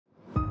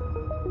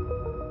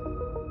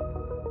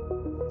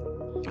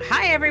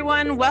Hi,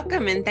 everyone.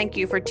 Welcome and thank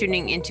you for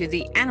tuning into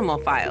the Animal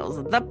Files,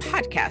 the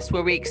podcast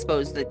where we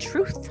expose the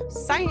truth,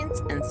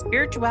 science, and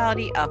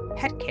spirituality of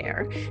pet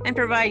care and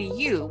provide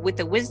you with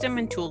the wisdom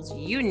and tools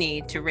you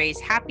need to raise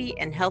happy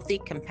and healthy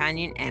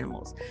companion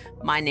animals.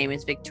 My name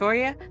is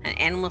Victoria, an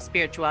animal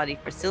spirituality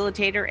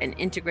facilitator and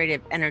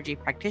integrative energy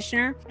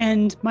practitioner.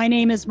 And my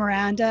name is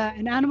Miranda,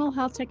 an animal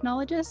health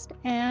technologist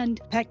and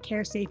pet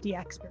care safety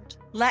expert.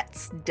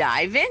 Let's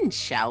dive in,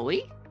 shall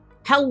we?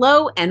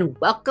 Hello and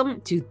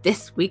welcome to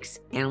this week's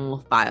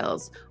Animal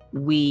Files.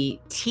 We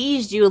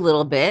teased you a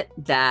little bit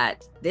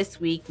that this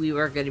week we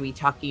were going to be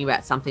talking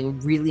about something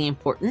really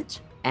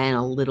important and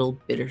a little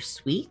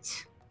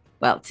bittersweet.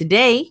 Well,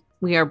 today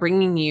we are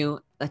bringing you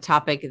a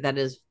topic that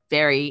is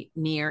very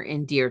near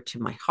and dear to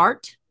my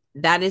heart.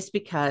 That is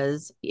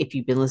because if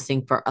you've been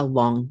listening for a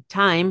long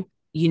time,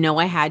 you know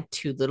I had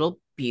two little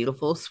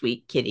beautiful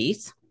sweet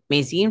kitties,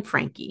 Maisie and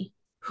Frankie,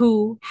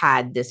 who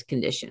had this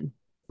condition.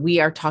 We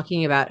are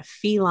talking about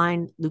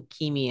feline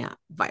leukemia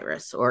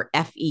virus, or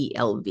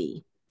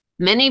FeLV.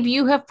 Many of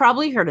you have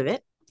probably heard of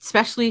it,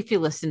 especially if you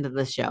listen to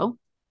the show.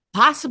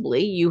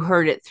 Possibly you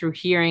heard it through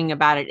hearing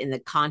about it in the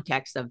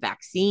context of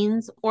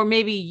vaccines, or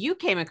maybe you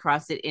came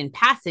across it in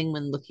passing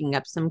when looking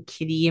up some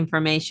kitty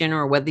information,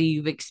 or whether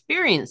you've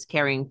experienced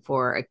caring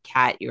for a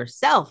cat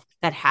yourself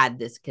that had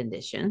this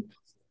condition.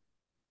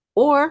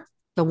 Or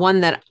the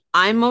one that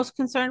I'm most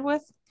concerned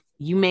with,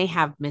 you may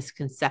have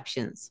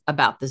misconceptions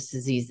about this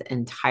disease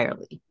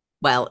entirely.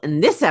 Well, in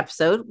this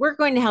episode, we're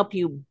going to help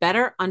you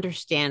better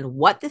understand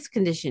what this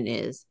condition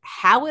is,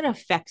 how it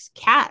affects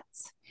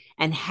cats,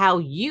 and how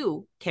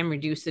you can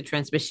reduce the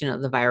transmission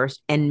of the virus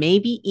and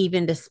maybe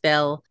even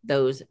dispel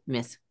those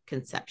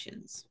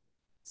misconceptions.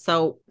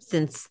 So,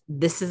 since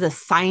this is a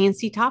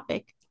sciencey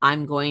topic,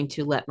 I'm going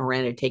to let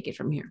Miranda take it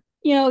from here.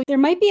 You know, there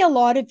might be a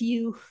lot of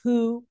you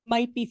who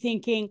might be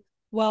thinking,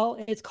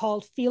 well, it's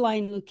called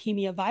feline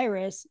leukemia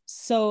virus,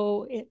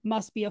 so it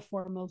must be a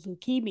form of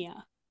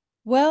leukemia.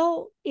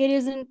 Well, it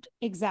isn't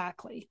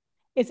exactly.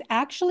 It's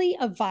actually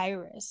a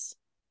virus,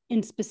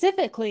 and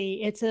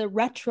specifically, it's a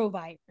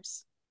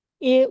retrovirus.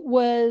 It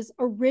was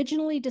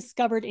originally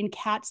discovered in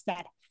cats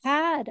that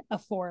had a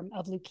form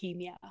of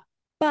leukemia,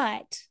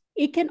 but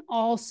it can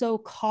also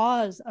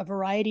cause a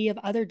variety of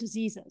other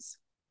diseases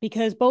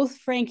because both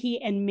Frankie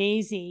and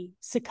Maisie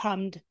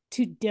succumbed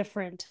to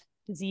different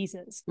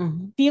diseases.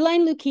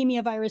 Feline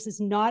leukemia virus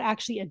is not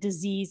actually a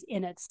disease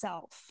in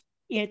itself.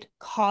 It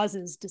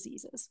causes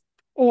diseases.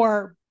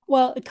 Or,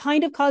 well, it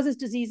kind of causes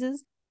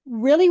diseases.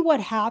 Really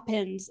what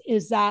happens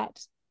is that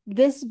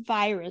this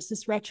virus,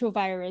 this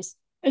retrovirus,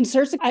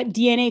 inserts a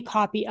DNA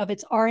copy of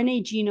its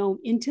RNA genome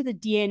into the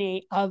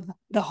DNA of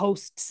the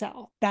host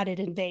cell that it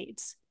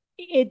invades.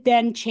 It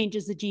then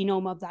changes the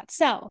genome of that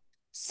cell.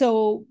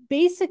 So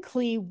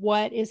basically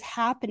what is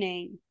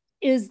happening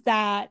is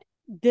that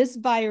this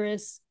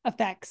virus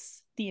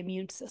affects the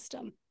immune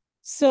system.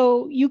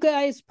 So you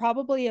guys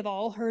probably have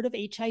all heard of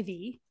HIV,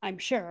 I'm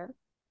sure.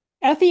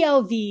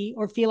 FeLV,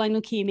 or feline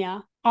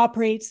leukemia,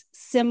 operates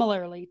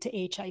similarly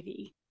to HIV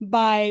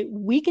by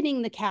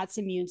weakening the cat's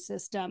immune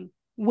system,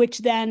 which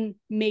then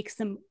makes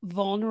them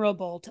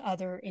vulnerable to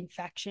other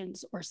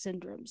infections or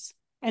syndromes.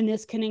 And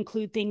this can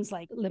include things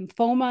like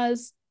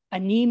lymphomas,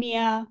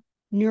 anemia,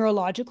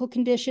 neurological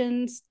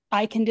conditions,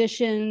 eye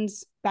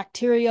conditions,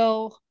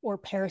 bacterial or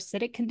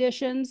parasitic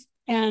conditions,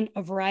 and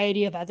a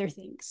variety of other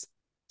things.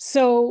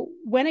 So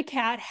when a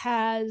cat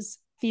has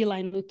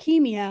feline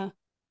leukemia,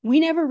 we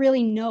never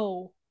really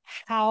know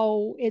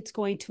how it's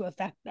going to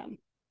affect them.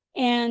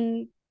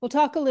 And we'll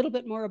talk a little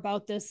bit more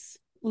about this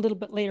a little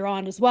bit later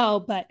on as well,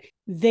 but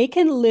they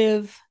can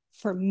live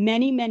for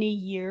many, many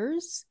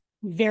years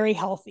very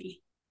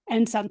healthy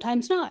and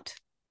sometimes not.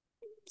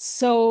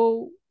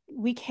 So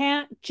we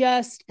can't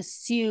just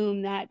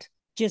assume that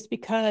just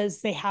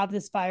because they have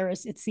this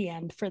virus, it's the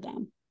end for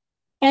them.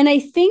 And I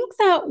think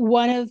that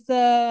one of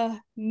the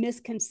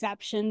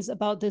misconceptions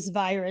about this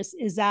virus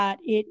is that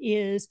it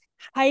is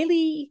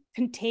highly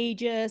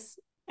contagious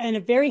and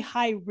a very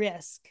high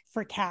risk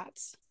for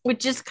cats.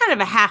 Which is kind of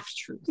a half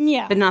truth,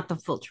 but not the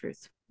full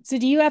truth. So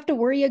do you have to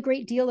worry a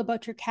great deal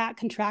about your cat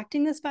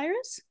contracting this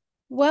virus?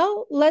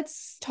 Well,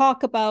 let's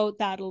talk about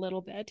that a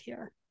little bit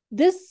here.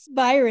 This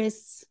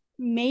virus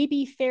may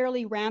be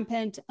fairly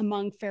rampant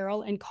among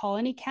feral and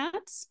colony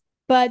cats,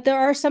 but there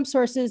are some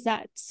sources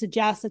that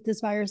suggest that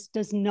this virus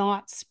does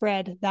not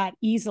spread that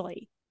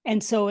easily.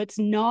 And so it's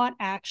not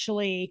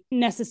actually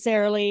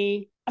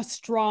necessarily a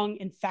strong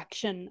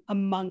infection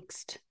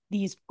amongst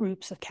these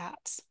groups of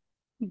cats.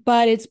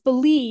 But it's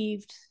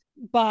believed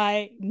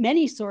by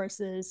many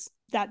sources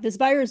that this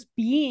virus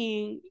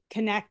being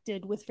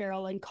connected with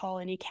feral and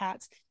colony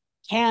cats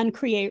can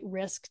create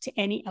risk to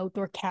any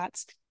outdoor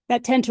cats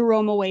that tend to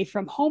roam away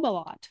from home a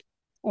lot,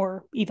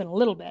 or even a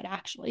little bit,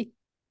 actually.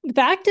 The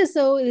fact is,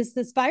 though, is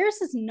this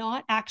virus is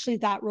not actually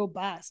that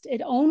robust.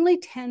 It only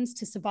tends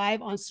to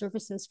survive on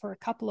surfaces for a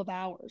couple of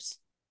hours.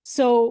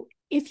 So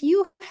if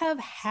you have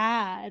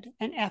had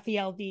an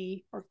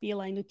FeLV or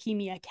feline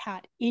leukemia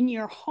cat in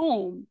your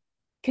home,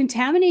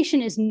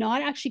 Contamination is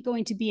not actually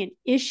going to be an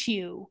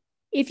issue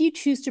if you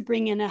choose to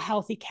bring in a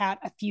healthy cat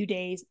a few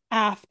days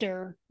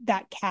after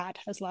that cat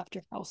has left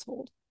your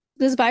household.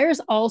 This virus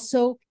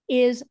also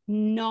is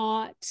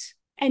not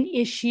an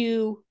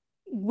issue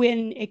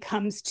when it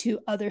comes to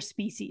other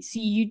species. So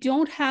you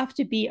don't have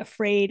to be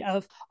afraid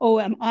of, oh,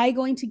 am I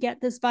going to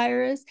get this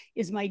virus?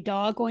 Is my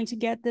dog going to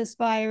get this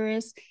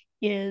virus?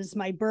 Is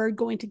my bird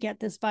going to get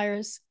this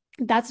virus?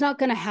 That's not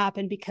going to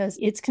happen because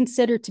it's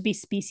considered to be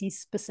species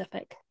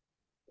specific.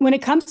 When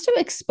it comes to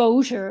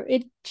exposure,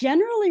 it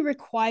generally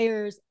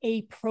requires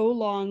a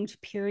prolonged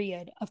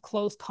period of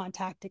close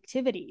contact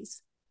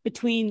activities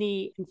between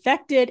the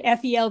infected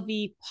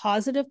FeLV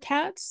positive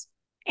cats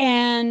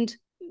and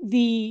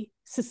the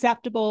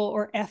susceptible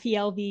or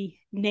FeLV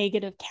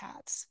negative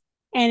cats,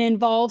 and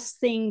involves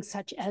things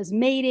such as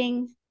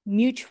mating,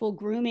 mutual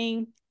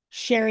grooming,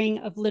 sharing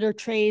of litter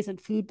trays and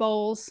food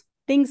bowls,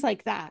 things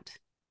like that.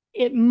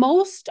 It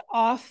most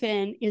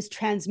often is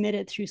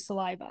transmitted through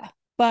saliva,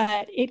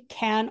 but it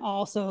can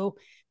also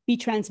be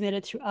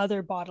transmitted through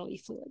other bodily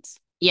fluids.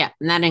 Yeah,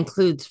 and that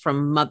includes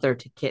from mother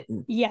to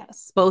kitten.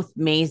 Yes. Both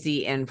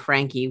Maisie and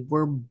Frankie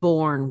were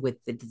born with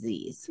the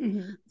disease.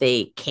 Mm-hmm.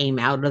 They came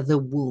out of the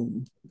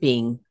womb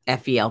being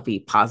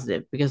FeLV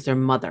positive because their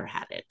mother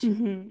had it.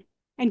 Mm-hmm.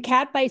 And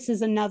cat bites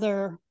is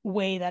another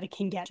way that it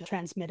can get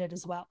transmitted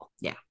as well.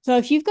 Yeah. So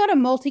if you've got a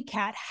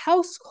multi-cat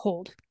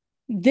household,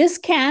 this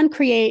can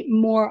create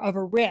more of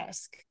a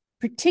risk,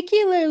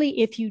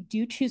 particularly if you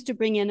do choose to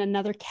bring in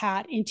another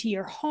cat into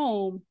your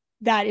home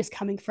that is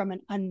coming from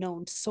an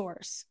unknown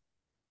source.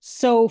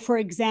 So, for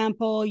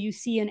example, you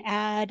see an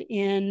ad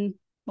in,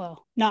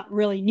 well, not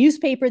really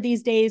newspaper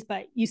these days,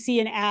 but you see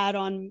an ad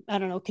on, I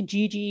don't know,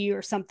 Kijiji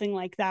or something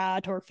like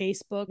that, or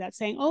Facebook that's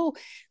saying, oh,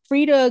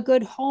 Frida, a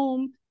good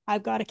home,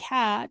 I've got a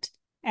cat,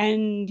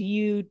 and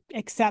you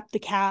accept the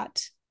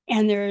cat,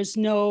 and there's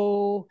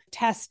no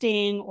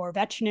testing or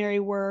veterinary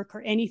work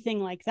or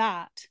anything like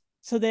that.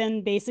 So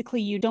then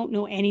basically you don't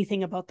know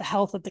anything about the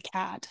health of the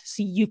cat.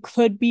 So you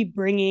could be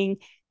bringing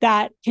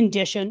that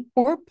condition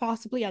or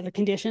possibly other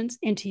conditions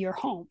into your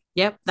home.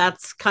 Yep,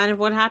 that's kind of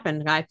what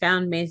happened. I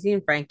found Maisie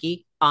and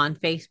Frankie on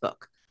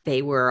Facebook.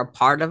 They were a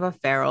part of a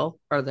feral,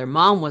 or their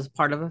mom was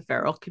part of a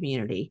feral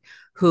community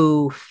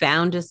who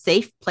found a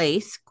safe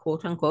place,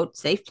 quote unquote,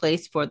 safe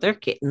place for their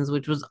kittens,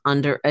 which was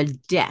under a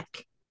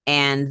deck.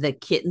 And the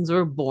kittens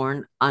were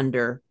born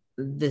under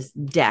this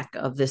deck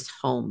of this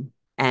home.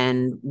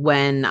 And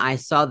when I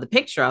saw the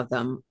picture of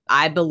them,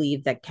 I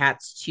believe that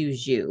cats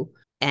choose you.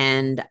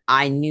 And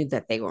I knew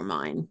that they were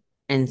mine.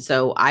 And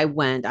so I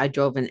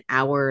drove an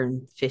hour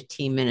and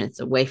 15 minutes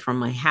away from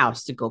my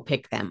house to go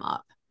pick them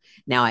up.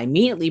 Now, I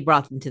immediately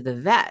brought them to the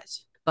vet,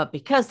 but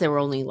because they were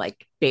only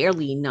like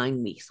barely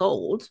 9 weeks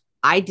old,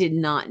 I did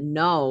not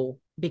know,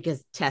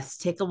 because tests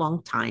take a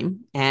long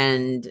time.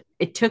 And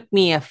it took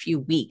me a few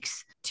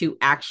weeks to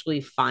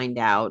actually find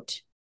out.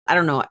 I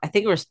don't know. I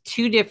think it was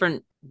 2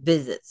 different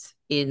visits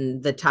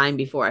in the time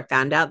before I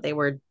found out they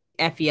were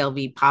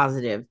FeLV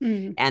positive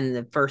and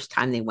the first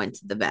time they went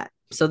to the vet.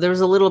 So there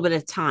was a little bit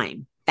of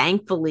time.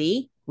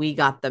 Thankfully, we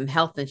got them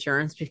health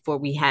insurance before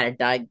we had a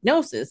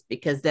diagnosis,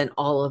 because then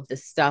all of the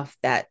stuff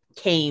that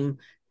came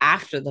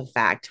after the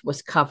fact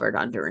was covered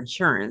under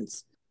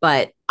insurance.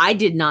 But I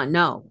did not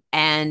know.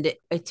 And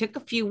it took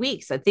a few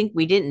weeks. I think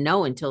we didn't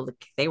know until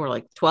they were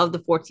like 12 to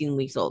 14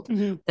 weeks old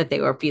that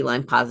they were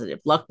feline positive.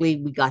 Luckily,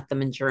 we got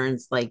them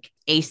insurance like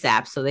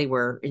ASAP. So they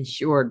were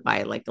insured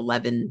by like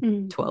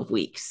 11, 12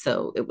 weeks.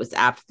 So it was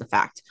after the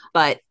fact.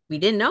 But we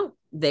didn't know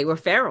they were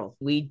feral.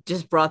 We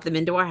just brought them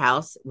into our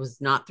house. It was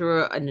not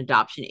through an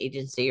adoption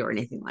agency or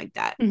anything like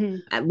that.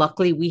 And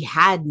luckily, we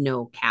had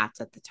no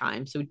cats at the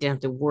time. So we didn't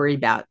have to worry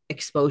about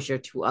exposure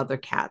to other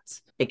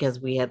cats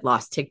because we had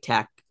lost Tic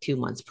Tac 2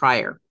 months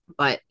prior.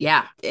 But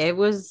yeah, it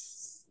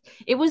was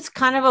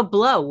kind of a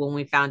blow when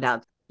we found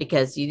out,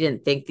 because you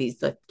didn't think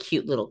these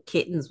cute little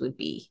kittens would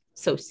be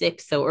so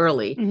sick so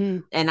early.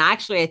 And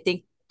actually, I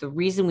think the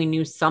reason we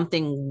knew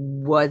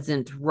something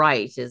wasn't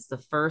right is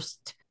the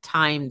first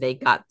time they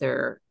got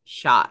their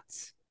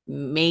shots,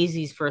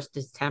 Maisie's first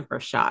distemper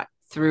shot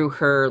threw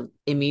her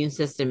immune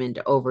system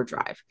into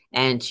overdrive.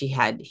 And she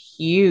had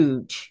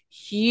huge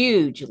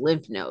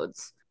lymph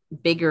nodes,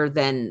 bigger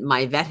than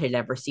my vet had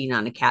ever seen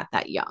on a cat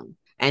that young.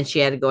 And she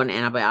had to go on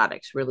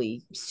antibiotics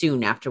really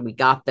soon after we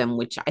got them,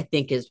 which I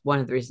think is one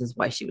of the reasons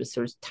why she was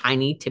sort of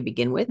tiny to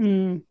begin with.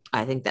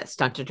 I think that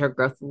stunted her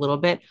growth a little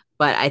bit.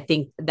 But I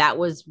think that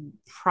was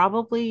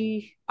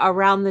probably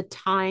around the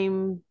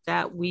time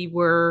that we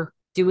were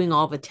doing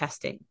all the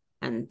testing.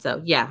 And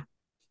so, yeah,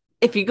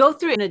 if you go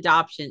through an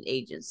adoption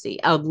agency,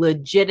 a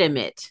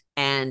legitimate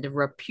and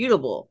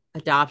reputable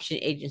adoption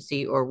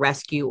agency or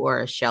rescue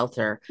or a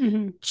shelter,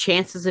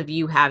 chances of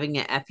you having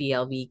an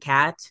FeLV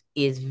cat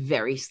is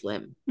very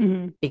slim,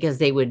 because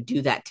they would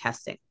do that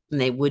testing and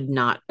they would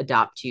not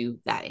adopt you,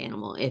 that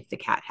animal, if the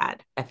cat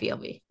had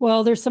FeLV.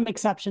 Well, there's some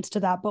exceptions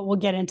to that, but we'll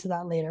get into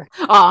that later.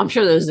 Oh, I'm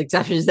sure there's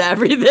exceptions to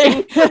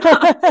everything.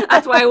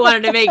 That's why I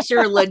wanted to make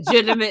sure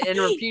legitimate and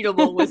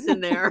reputable was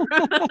in there.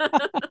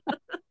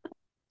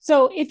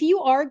 So if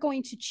you are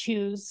going to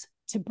choose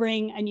to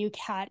bring a new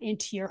cat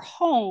into your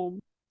home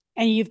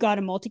and you've got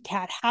a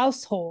multi-cat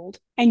household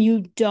and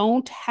you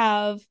don't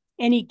have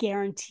any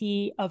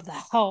guarantee of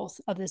the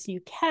health of this new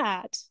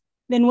cat,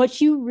 then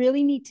what you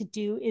really need to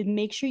do is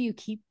make sure you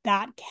keep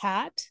that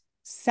cat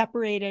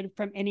separated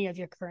from any of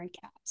your current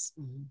cats,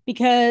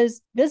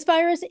 because this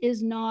virus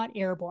is not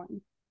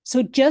airborne.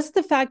 So just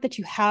the fact that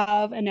you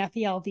have an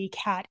FeLV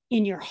cat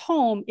in your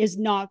home is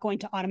not going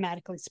to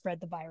automatically spread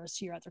the virus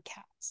to your other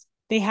cats.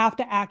 They have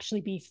to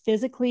actually be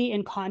physically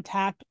in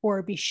contact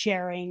or be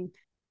sharing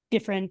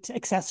different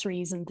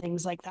accessories and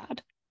things like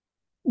that.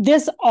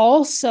 This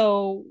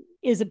also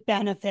is a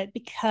benefit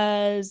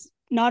because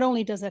not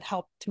only does it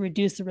help to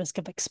reduce the risk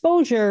of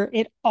exposure,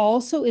 it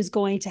also is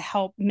going to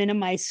help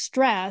minimize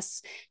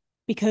stress,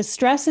 because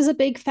stress is a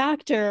big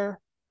factor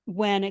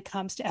when it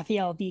comes to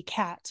FeLV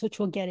cats, which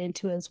we'll get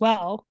into as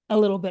well a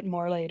little bit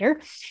more later.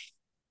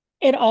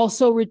 It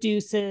also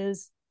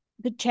reduces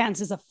the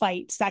chances of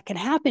fights that can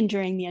happen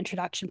during the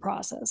introduction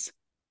process.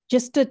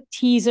 Just a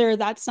teaser,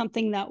 that's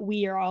something that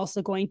we are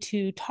also going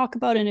to talk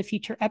about in a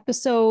future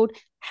episode,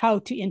 how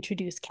to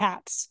introduce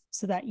cats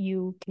so that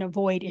you can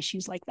avoid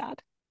issues like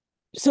that.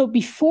 So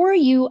before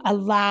you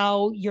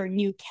allow your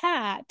new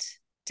cat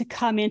to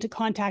come into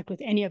contact with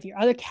any of your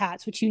other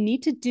cats, what you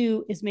need to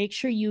do is make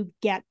sure you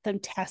get them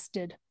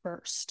tested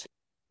first,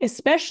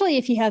 especially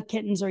if you have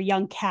kittens or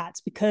young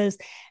cats, because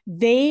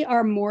they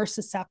are more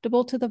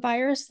susceptible to the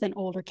virus than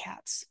older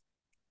cats.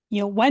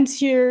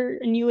 Once your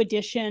new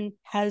addition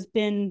has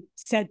been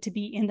said to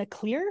be in the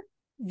clear,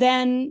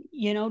 then,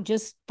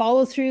 just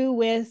follow through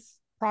with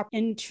proper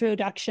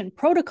introduction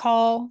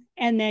protocol,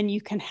 and then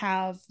you can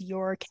have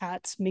your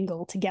cats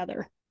mingle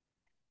together.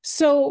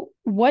 So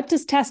what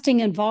does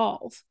testing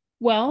involve?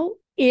 Well,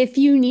 if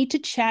you need to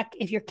check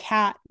if your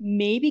cat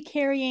may be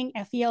carrying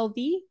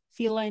FeLV,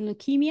 feline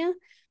leukemia,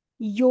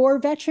 your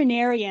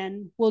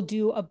veterinarian will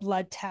do a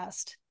blood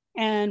test.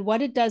 And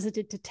what it does is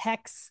it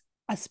detects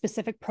a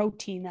specific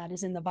protein that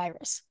is in the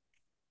virus.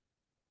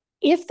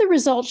 If the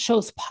result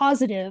shows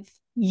positive,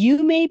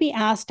 you may be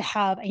asked to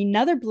have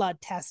another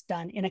blood test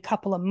done in a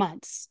couple of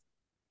months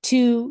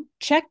to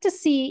check to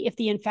see if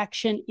the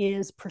infection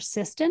is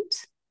persistent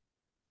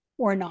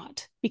or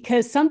not,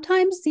 because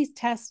sometimes these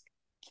tests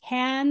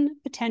can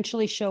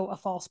potentially show a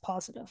false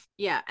positive.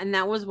 Yeah, and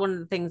that was one of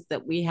the things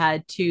that we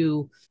had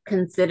to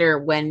consider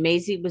when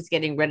Maisie was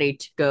getting ready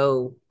to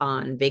go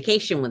on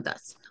vacation with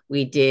us.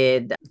 We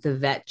did the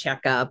vet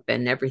checkup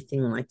and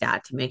everything like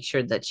that to make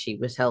sure that she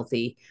was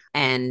healthy.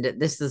 And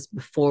this is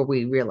before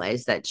we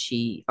realized that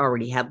she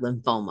already had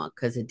lymphoma,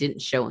 because it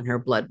didn't show in her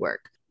blood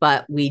work.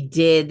 But we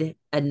did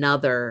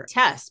another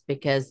test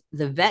because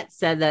the vet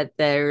said that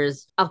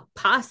there's a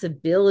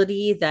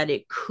possibility that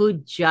it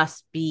could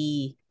just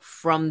be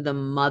from the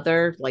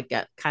mother, like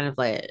a kind of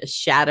like a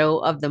shadow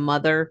of the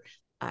mother.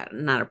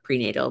 Not a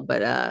prenatal,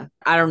 but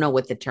I don't know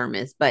what the term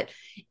is, but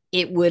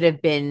it would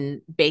have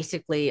been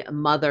basically a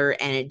mother,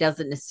 and it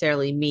doesn't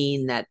necessarily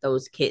mean that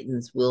those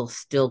kittens will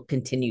still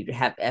continue to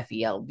have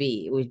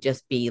FeLV. It would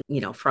just be,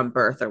 from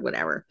birth or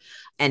whatever,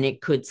 and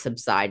it could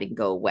subside and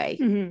go away.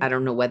 I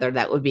don't know whether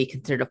that would be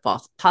considered a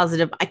false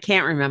positive. I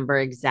can't remember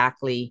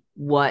exactly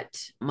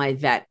what my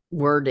vet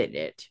worded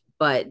it,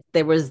 but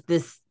there was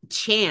this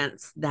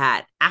chance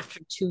that after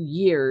 2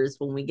 years,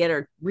 when we get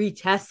her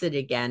retested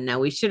again, now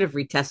we should have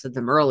retested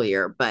them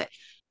earlier, but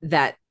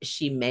that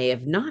she may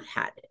have not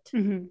had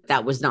it.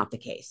 That was not the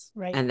case.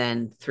 Right. And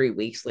then 3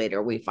 weeks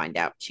later, we find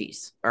out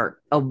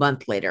or a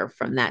month later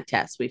from that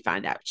test, we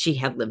find out she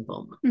had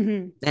lymphoma.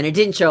 And it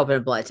didn't show up in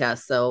a blood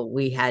test. So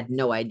we had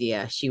no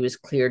idea. She was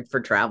cleared for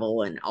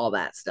travel and all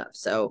that stuff.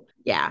 So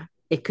yeah,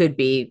 it could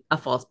be a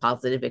false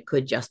positive. It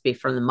could just be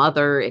from the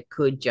mother. It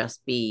could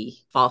just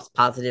be false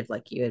positive,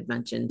 like you had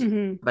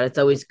mentioned. But it's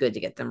always good to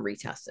get them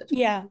retested.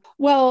 Yeah.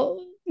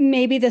 Well,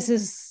 maybe this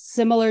is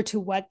similar to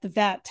what the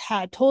vet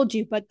had told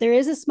you, but there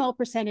is a small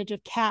percentage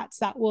of cats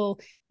that will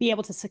be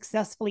able to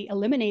successfully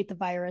eliminate the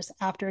virus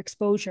after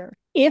exposure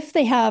if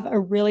they have a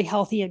really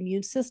healthy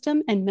immune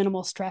system and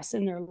minimal stress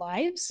in their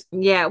lives.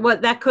 Yeah, well,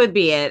 that could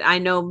be it. I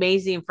know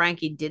Maisie and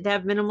Frankie did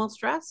have minimal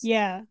stress.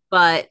 Yeah.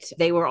 But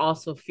they were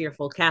also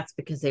fearful cats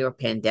because they were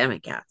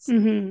pandemic cats.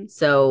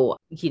 So,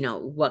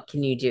 what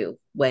can you do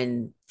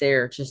when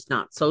they're just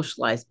not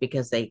socialized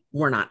because they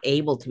were not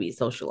able to be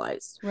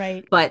socialized?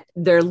 Right. But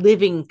their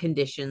living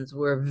conditions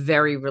were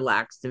very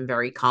relaxed and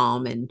very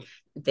calm, and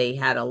they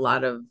had a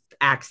lot of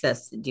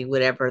access to do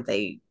whatever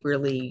they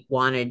really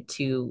wanted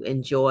to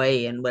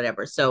enjoy and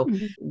whatever. So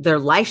their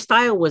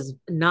lifestyle was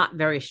not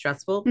very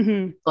stressful,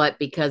 but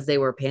because they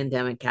were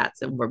pandemic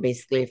cats and were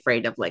basically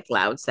afraid of like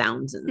loud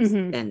sounds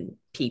and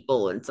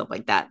people and stuff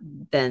like that,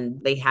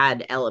 then they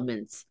had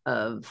elements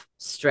of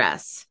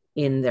stress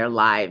in their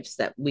lives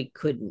that we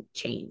couldn't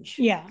change.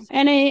 Yeah.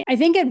 And I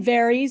think it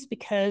varies,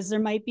 because there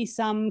might be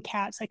some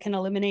cats that can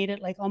eliminate it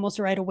like almost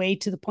right away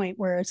to the point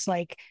where it's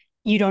like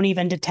you don't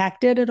even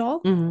detect it at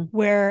all.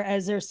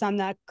 Whereas there's some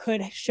that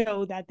could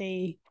show that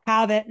they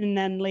have it, and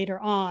then later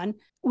on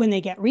when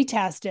they get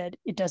retested,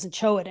 it doesn't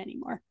show it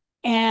anymore.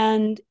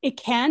 And it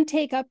can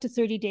take up to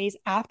 30 days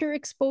after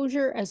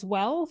exposure as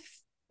well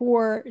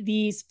for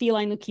these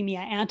feline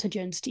leukemia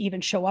antigens to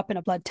even show up in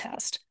a blood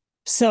test.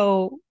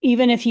 So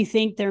even if you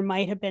think there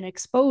might have been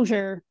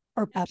exposure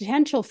or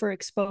potential for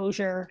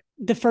exposure,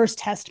 the first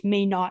test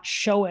may not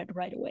show it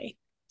right away.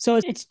 So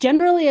it's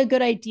generally a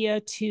good idea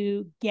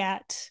to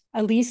get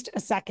at least a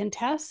second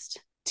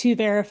test to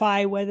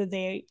verify whether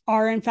they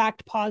are in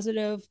fact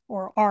positive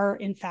or are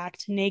in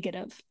fact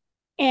negative.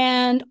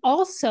 And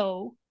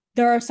also,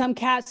 there are some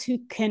cats who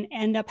can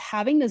end up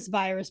having this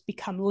virus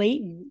become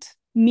latent,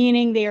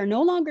 meaning they are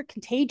no longer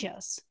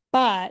contagious,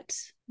 but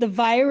the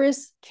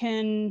virus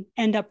can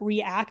end up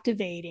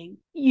reactivating,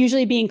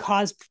 usually being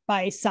caused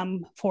by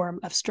some form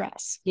of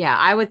stress. Yeah,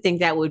 I would think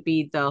that would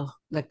be the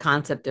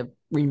concept of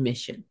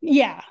remission.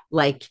 Yeah.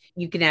 Like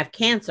you can have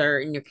cancer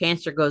and your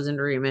cancer goes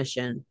into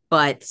remission,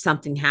 but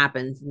something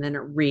happens and then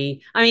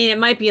it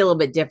might be a little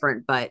bit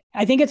different, but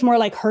I think it's more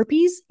like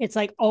herpes. It's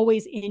like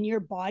always in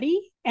your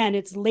body and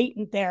it's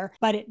latent there,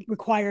 but it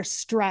requires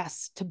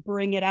stress to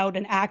bring it out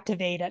and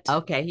activate it.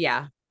 Okay,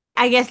 yeah.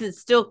 I guess it's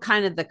still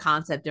kind of the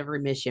concept of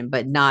remission,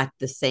 but not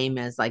the same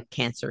as like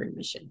cancer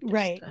remission.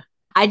 Right.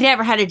 I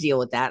never had to deal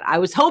with that. I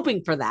was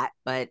hoping for that,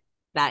 but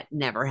that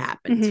never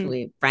happened.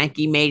 Mm-hmm.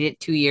 Frankie made it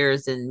 2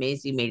 years and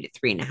Maisie made it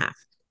 3.5.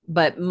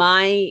 But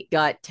my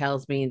gut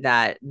tells me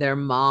that their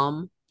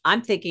mom,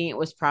 I'm thinking it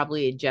was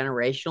probably a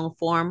generational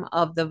form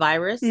of the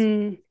virus.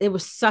 It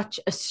was such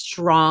a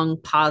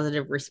strong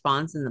positive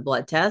response in the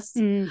blood test.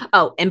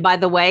 Oh, and by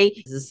the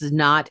way, this is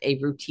not a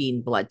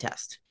routine blood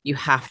test. You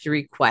have to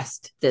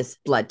request this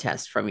blood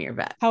test from your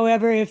vet.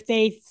 However, if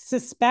they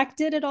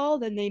suspect it at all,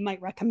 then they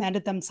might recommend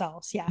it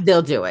themselves. Yeah.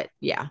 They'll do it.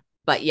 Yeah.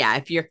 But yeah,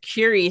 if you're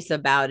curious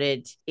about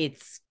it,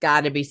 it's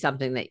got to be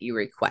something that you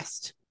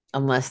request.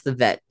 Unless the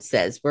vet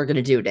says we're going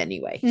to do it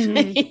anyway,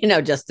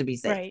 just to be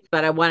safe. Right.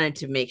 But I wanted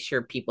to make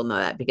sure people know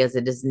that because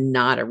it is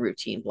not a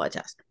routine blood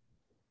test.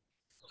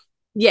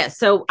 Yeah.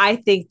 So I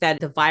think that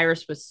the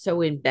virus was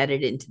so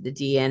embedded into the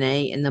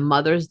DNA and the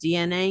mother's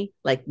DNA,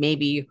 like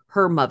maybe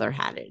her mother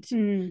had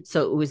it.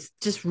 So it was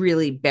just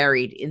really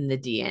buried in the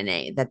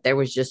DNA that there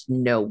was just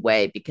no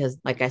way because,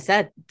 like I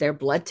said, their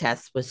blood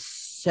test was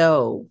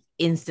so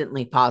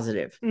instantly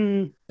positive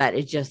that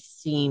it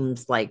just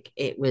seems like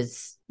it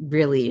was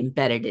really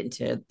embedded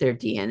into their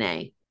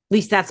DNA. At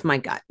least that's my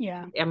gut.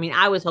 Yeah. I mean,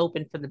 I was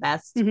hoping for the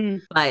best,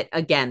 but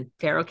again,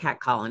 feral cat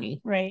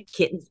colony, right?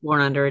 Kittens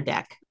born under a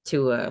deck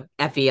to a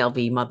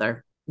FeLV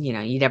mother. You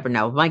never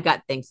know. My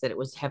gut thinks that it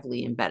was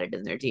heavily embedded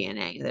in their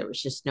DNA. There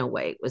was just no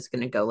way it was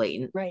going to go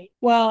latent. Right.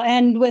 Well,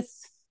 and with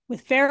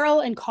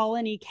feral and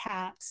colony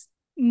cats,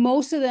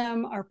 most of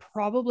them are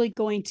probably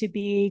going to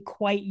be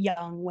quite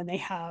young when they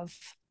have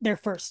their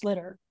first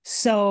litter.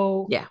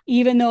 So yeah,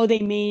 even though they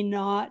may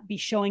not be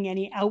showing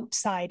any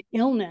outside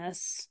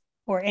illness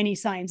or any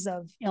signs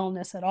of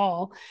illness at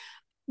all,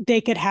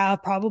 they could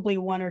have probably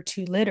 1 or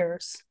 2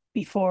 litters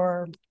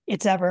before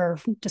it's ever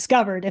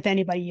discovered, if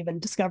anybody even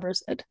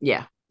discovers it.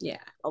 Yeah. Yeah.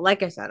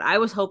 Like I said, I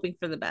was hoping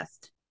for the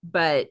best,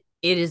 but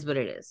it is what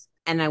it is.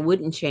 And I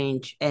wouldn't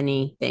change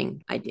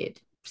anything I did,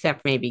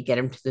 except maybe get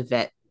him to the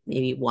vet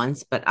maybe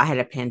once, but I had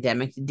a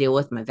pandemic to deal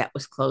with. My vet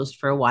was closed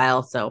for a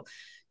while. So,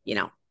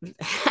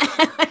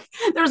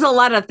 there's a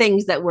lot of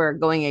things that were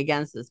going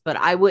against this, but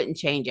I wouldn't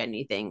change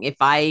anything. If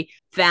I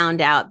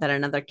found out that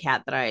another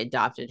cat that I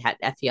adopted had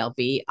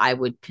FeLV, I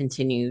would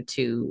continue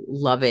to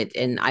love it.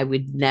 And I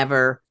would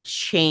never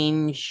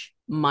change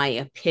my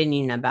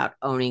opinion about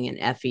owning an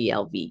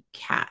FeLV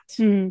cat,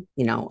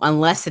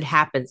 unless it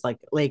happens like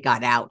they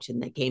got out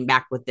and they came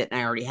back with it and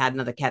I already had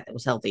another cat that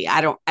was healthy.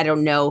 I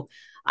don't know.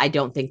 I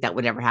don't think that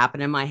would ever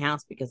happen in my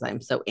house because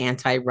I'm so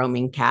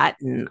anti-roaming cat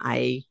and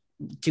I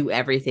do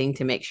everything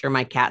to make sure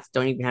my cats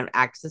don't even have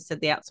access to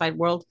the outside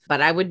world,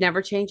 but I would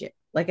never change it.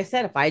 Like I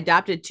said, if I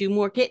adopted 2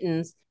 more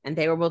kittens and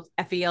they were both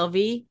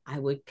FeLV, I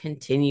would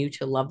continue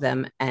to love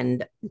them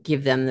and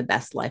give them the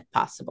best life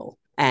possible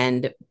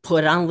and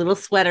put on little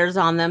sweaters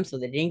on them so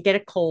they didn't get a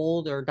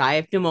cold or die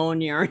of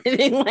pneumonia or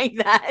anything like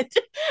that.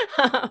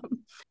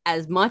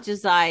 As much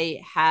as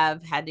I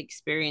have had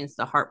experienced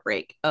the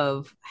heartbreak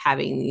of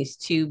having these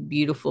 2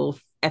 beautiful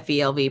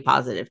FeLV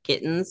positive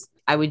kittens,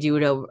 I would do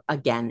it over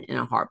again in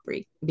a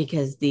heartbeat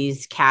because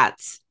these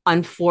cats,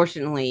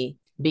 unfortunately,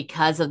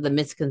 because of the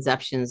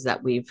misconceptions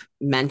that we've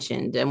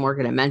mentioned, and we're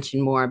going to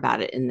mention more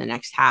about it in the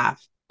next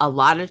half, a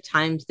lot of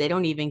times they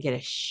don't even get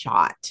a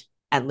shot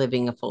at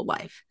living a full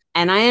life.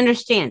 And I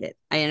understand it.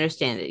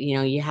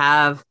 You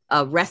have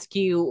a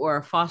rescue or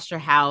a foster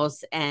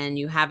house and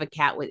you have a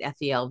cat with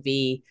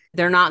FeLV.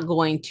 They're not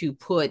going to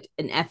put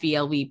an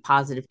FeLV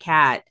positive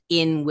cat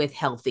in with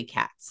healthy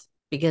cats,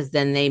 because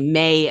then they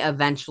may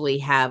eventually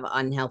have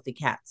unhealthy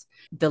cats.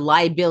 The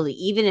liability,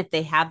 even if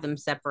they have them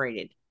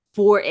separated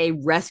for a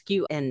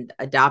rescue and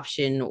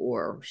adoption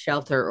or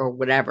shelter or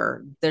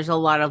whatever, there's a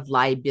lot of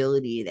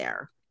liability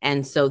there.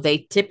 And so they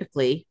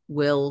typically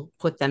will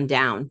put them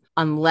down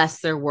unless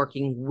they're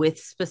working with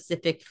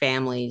specific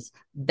families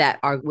that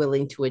are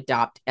willing to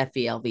adopt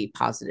FeLV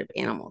positive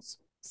animals.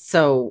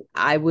 So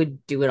I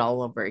would do it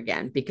all over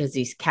again because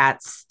these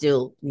cats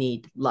still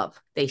need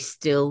love. They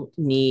still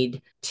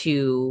need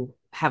to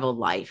have a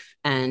life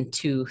and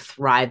to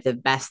thrive the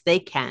best they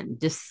can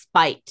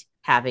despite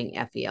having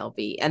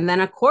FELV. And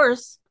then, of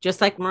course,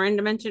 just like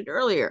Miranda mentioned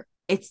earlier,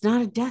 it's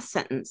not a death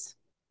sentence.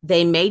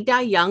 They may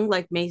die young,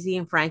 like Maisie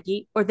and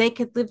Frankie, or they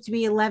could live to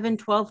be 11,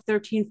 12,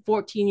 13,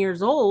 14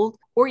 years old,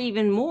 or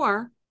even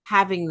more,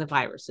 having the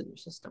virus in their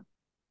system.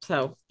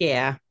 So,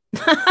 yeah,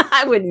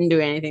 I wouldn't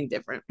do anything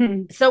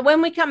different. So when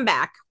we come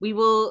back, we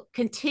will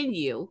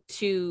continue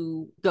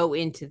to go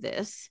into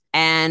this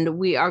and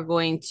we are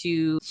going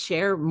to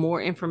share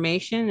more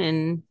information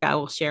and I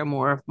will share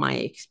more of my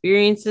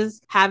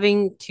experiences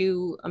having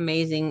two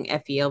amazing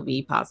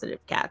FELV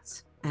positive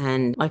cats.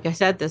 And like I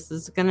said, this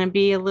is going to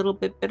be a little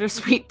bit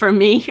bittersweet for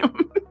me.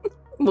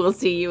 We'll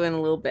see you in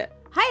a little bit.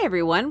 Hi,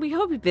 everyone. We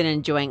hope you've been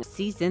enjoying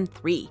season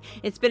 3.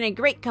 It's been a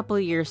great couple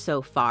of years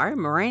so far.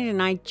 Miranda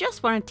and I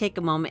just want to take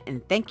a moment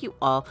and thank you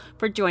all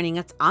for joining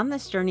us on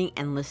this journey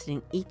and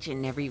listening each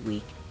and every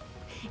week.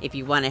 If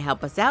you want to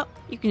help us out,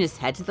 you can just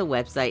head to the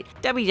website,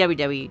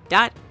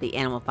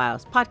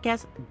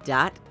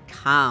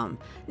 www.theanimalfilespodcast.com.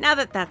 Now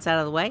that that's out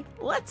of the way,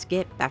 let's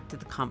get back to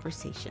the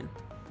conversation.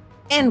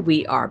 And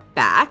we are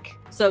back.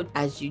 So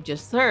as you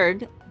just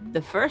heard,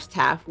 the first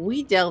half,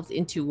 we delved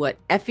into what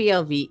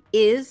FELV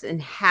is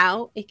and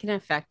how it can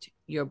affect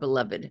your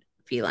beloved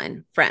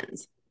feline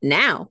friends.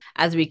 Now,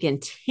 as we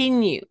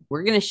continue,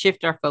 we're going to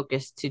shift our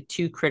focus to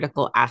two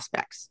critical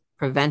aspects,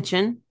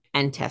 prevention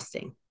and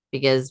testing,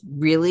 because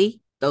really,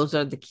 those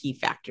are the key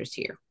factors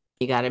here.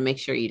 You got to make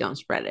sure you don't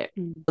spread it.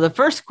 The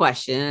first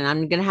question, and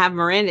I'm going to have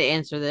Miranda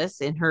answer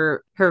this in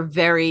her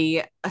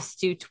very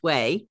astute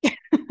way.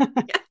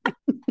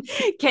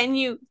 Can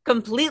you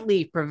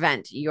completely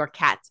prevent your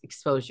cat's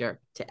exposure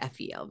to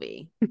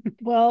FELV?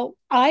 Well,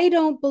 I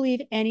don't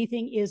believe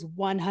anything is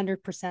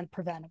 100%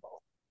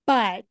 preventable,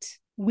 but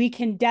we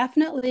can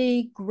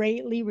definitely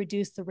greatly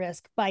reduce the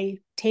risk by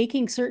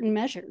taking certain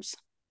measures.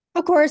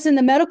 Of course, in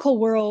the medical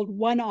world,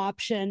 one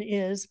option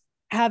is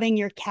having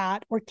your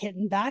cat or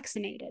kitten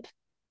vaccinated.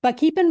 But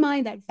keep in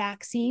mind that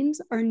vaccines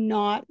are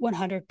not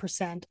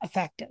 100%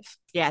 effective.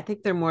 Yeah, I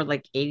think they're more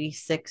like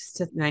 86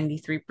 to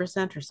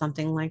 93% or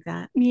something like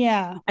that.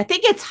 Yeah. I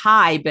think it's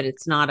high, but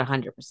it's not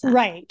 100%.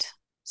 Right.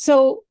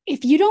 So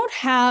if you don't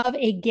have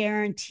a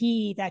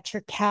guarantee that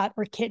your cat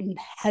or kitten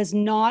has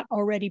not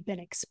already been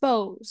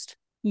exposed,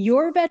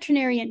 your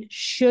veterinarian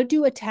should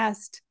do a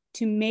test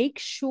to make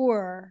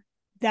sure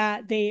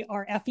that they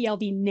are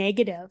FELV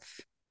negative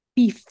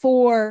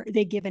before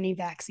they give any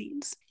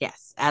vaccines.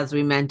 Yes, as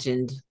we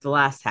mentioned the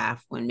last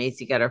half when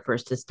Macy got her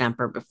first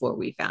distemper before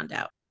we found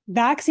out.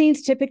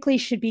 Vaccines typically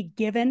should be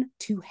given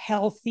to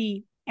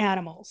healthy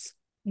animals,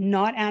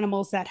 not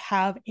animals that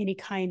have any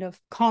kind of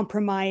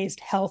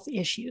compromised health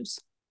issues.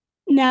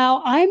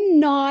 Now, I'm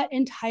not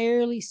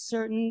entirely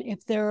certain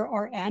if there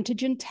are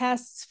antigen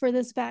tests for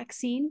this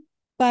vaccine,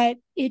 but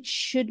it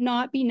should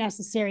not be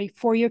necessary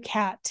for your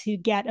cat to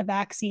get a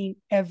vaccine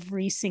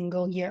every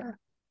single year.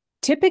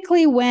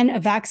 Typically, when a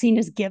vaccine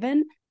is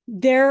given,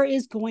 there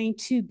is going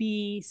to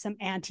be some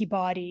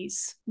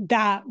antibodies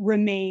that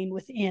remain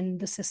within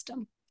the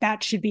system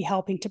that should be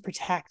helping to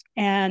protect.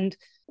 And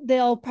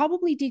they'll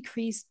probably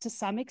decrease to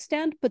some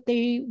extent, but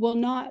they will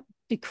not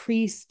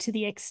decrease to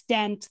the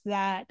extent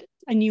that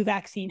a new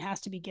vaccine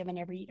has to be given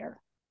every year.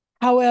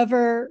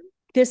 However,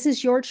 this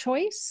is your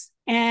choice,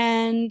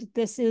 and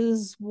this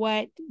is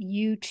what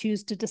you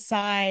choose to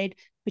decide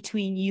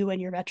between you and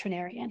your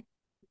veterinarian.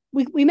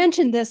 We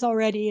mentioned this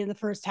already in the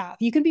first half.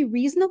 You can be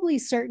reasonably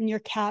certain your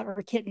cat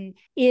or kitten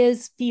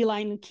is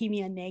feline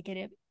leukemia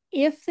negative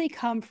if they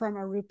come from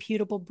a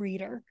reputable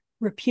breeder,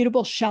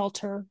 reputable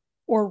shelter,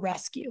 or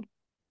rescue.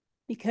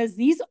 Because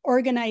these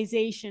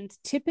organizations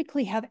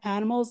typically have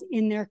animals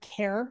in their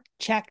care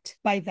checked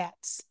by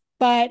vets.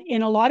 But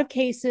in a lot of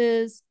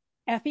cases,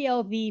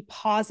 FELV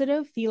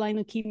positive, feline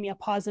leukemia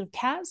positive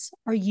cats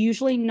are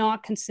usually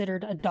not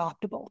considered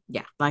adoptable.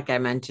 Yeah, like I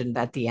mentioned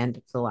at the end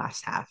of the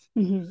last half.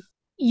 Mm-hmm.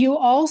 You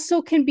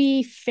also can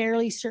be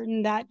fairly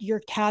certain that your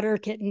cat or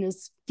kitten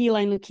is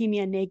feline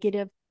leukemia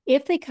negative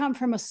if they come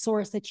from a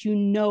source that you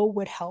know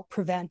would help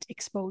prevent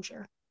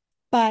exposure.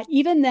 But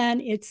even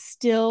then, it's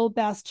still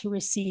best to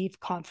receive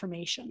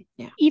confirmation.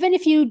 Yeah. Even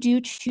if you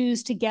do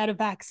choose to get a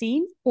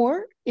vaccine,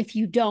 or if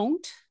you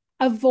don't,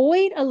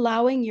 avoid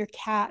allowing your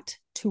cat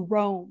to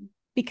roam,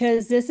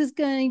 because this is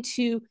going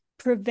to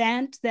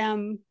prevent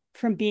them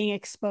from being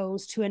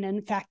exposed to an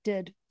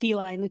infected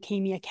feline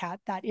leukemia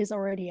cat that is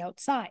already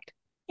outside.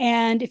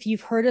 And if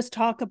you've heard us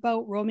talk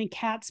about roaming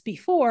cats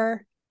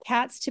before,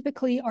 cats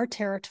typically are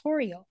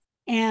territorial.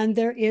 And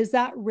there is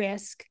that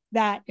risk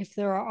that if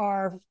there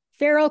are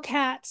feral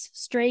cats,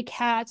 stray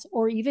cats,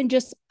 or even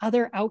just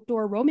other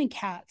outdoor roaming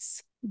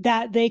cats,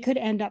 that they could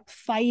end up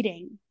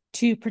fighting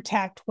to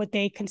protect what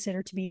they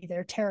consider to be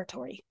their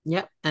territory.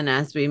 Yep. And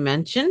as we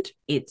mentioned,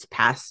 it's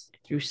passed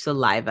through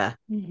saliva.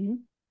 Mm-hmm.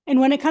 And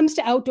when it comes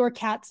to outdoor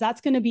cats,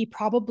 that's going to be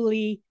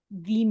probably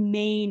the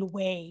main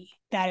way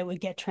that it would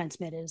get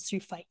transmitted is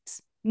through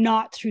fights,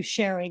 not through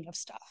sharing of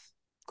stuff.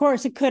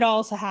 course, it could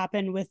also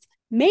happen with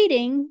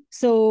mating.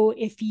 So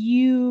if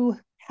you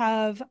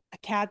have a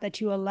cat that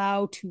you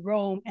allow to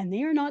roam and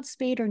they are not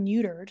spayed or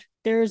neutered,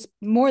 there's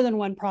more than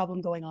one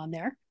problem going on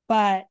there.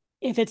 But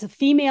if it's a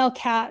female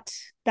cat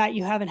that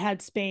you haven't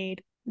had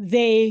spayed,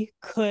 they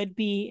could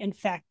be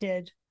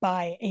infected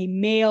by a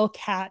male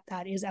cat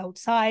that is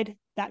outside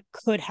that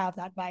could have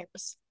that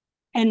virus.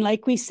 And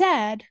like we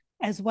said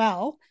as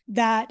well,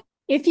 that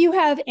if you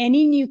have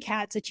any new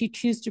cats that you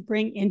choose to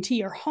bring into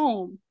your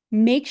home,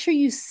 make sure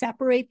you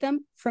separate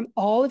them from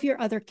all of your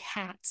other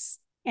cats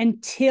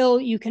until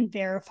you can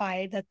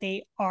verify that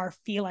they are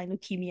feline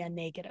leukemia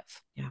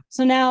negative. Yeah.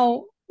 So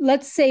now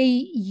let's say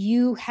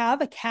you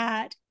have a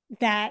cat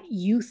that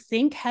you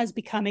think has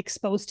become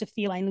exposed to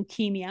feline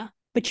leukemia,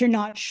 but you're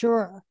not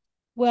sure.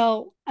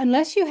 Well,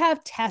 unless you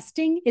have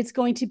testing, it's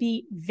going to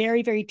be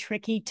very, very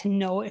tricky to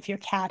know if your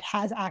cat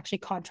has actually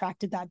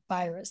contracted that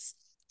virus,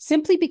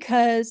 simply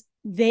because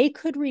they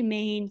could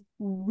remain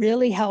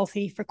really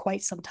healthy for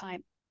quite some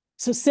time.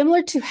 So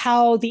similar to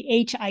how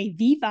the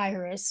HIV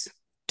virus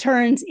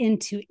turns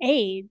into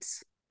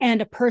AIDS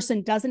and a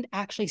person doesn't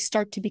actually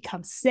start to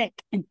become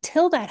sick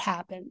until that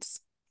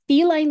happens,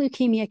 feline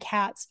leukemia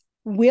cats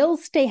will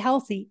stay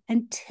healthy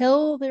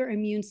until their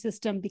immune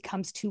system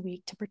becomes too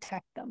weak to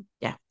protect them.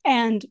 Yeah.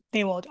 And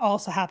they will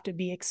also have to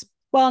be,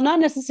 not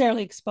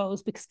necessarily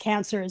exposed, because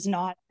cancer is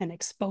not an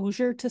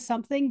exposure to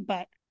something,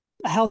 but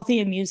a healthy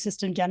immune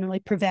system generally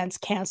prevents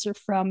cancer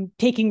from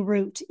taking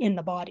root in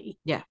the body.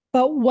 Yeah.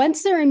 But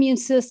once their immune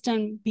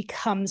system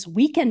becomes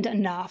weakened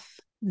enough,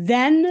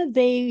 then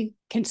they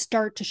can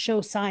start to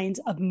show signs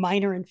of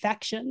minor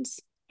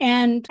infections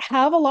and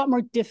have a lot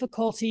more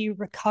difficulty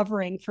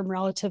recovering from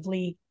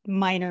relatively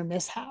minor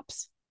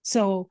mishaps.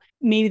 So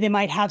maybe they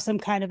might have some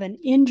kind of an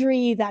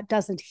injury that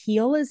doesn't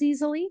heal as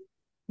easily.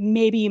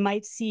 Maybe you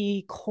might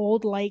see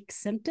cold-like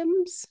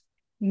symptoms.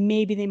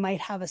 Maybe they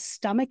might have a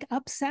stomach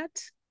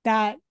upset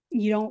that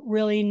you don't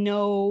really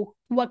know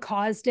what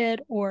caused it,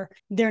 or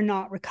they're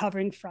not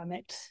recovering from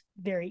it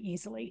very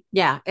easily.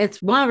 Yeah,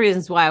 it's one of the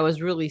reasons why I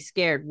was really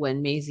scared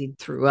when Maisie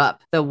threw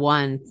up the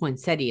one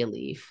poinsettia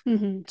leaf.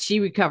 Mm-hmm. She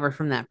recovered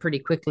from that pretty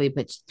quickly,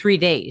 but 3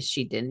 days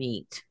she didn't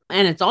eat.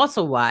 And it's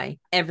also why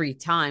every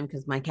time,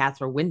 because my cats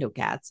were window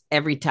cats,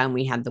 every time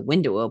we had the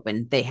window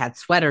open, they had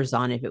sweaters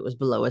on if it was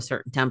below a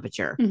certain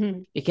temperature.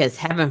 Mm-hmm. Because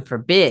heaven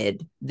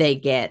forbid they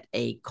get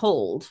a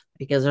cold,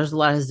 because there's a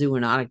lot of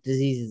zoonotic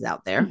diseases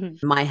out there.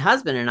 Mm-hmm. My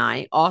husband and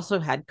I also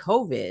had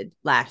COVID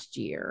last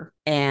year.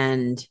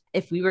 And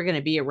if we were going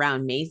to be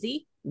around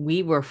Maisie,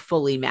 we were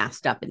fully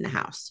masked up in the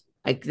house.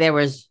 Like there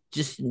was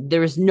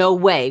no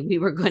way we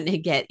were going to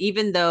get,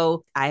 even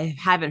though I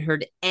haven't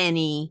heard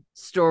any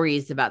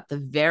stories about the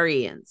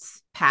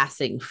variants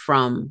passing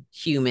from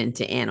human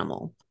to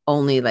animal,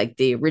 only like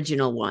the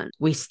original one,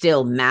 we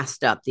still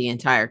masked up the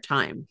entire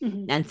time.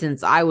 Mm-hmm. And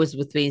since I was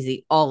with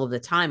Maisie all of the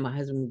time, my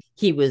husband,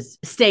 he was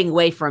staying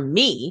away from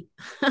me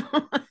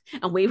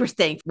and we were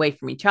staying away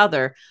from each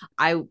other.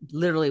 I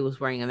literally was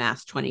wearing a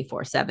mask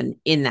 24/7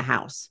 in the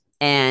house.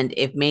 And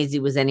if Maisie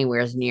was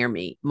anywhere near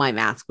me, my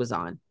mask was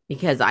on,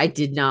 because I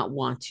did not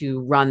want to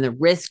run the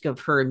risk of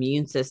her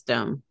immune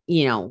system.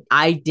 You know,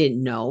 I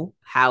didn't know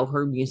how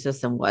her immune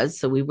system was,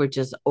 so we were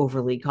just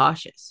overly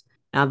cautious.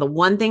 Now, the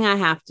one thing I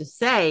have to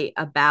say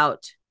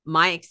about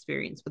my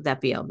experience with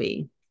that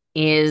FeLV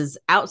is,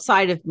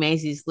 outside of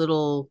Maisie's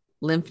little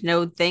lymph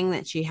node thing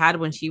that she had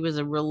when she was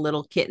a real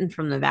little kitten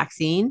from the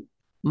vaccine,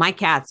 my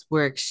cats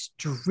were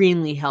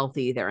extremely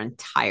healthy their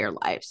entire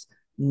lives.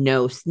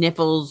 No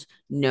sniffles,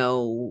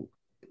 no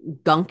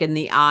gunk in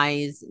the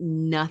eyes,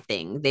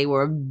 nothing. They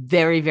were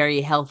very,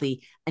 very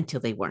healthy until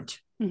they weren't.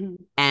 Mm-hmm.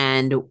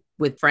 And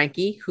with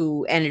Frankie,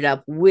 who ended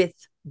up with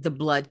the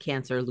blood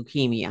cancer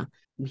leukemia,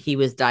 he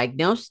was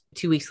diagnosed.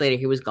 2 weeks later,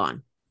 he was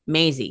gone.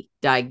 Maisie,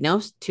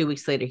 diagnosed. 2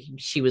 weeks later,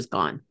 she was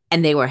gone.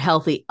 And they were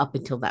healthy up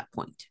until that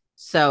point.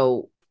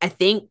 So I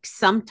think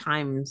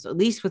sometimes, at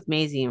least with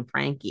Maisie and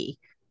Frankie,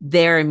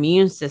 their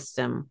immune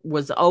system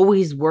was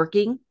always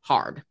working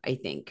hard, I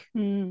think,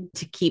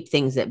 to keep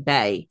things at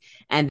bay.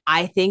 And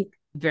I think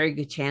very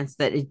good chance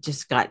that it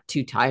just got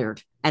too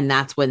tired. And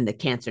that's when the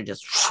cancer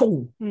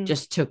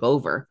just took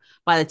over.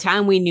 By the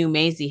time we knew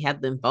Maisie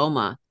had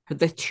lymphoma,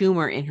 the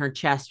tumor in her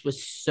chest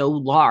was so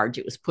large,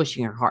 it was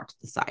pushing her heart to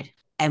the side.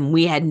 And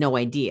we had no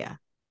idea.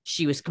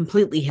 She was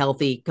completely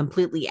healthy,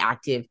 completely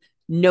active,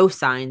 no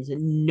signs,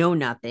 no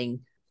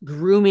nothing,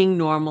 grooming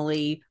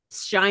normally,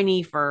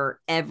 shiny fur,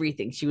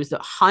 everything. She was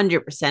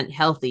 100%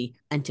 healthy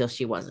until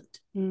she wasn't.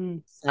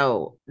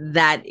 So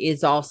that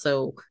is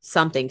also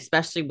something,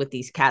 especially with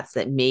these cats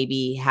that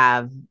maybe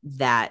have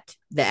that,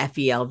 the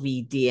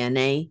FeLV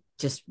DNA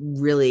just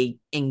really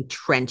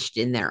entrenched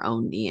in their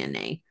own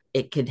DNA.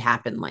 It could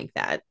happen like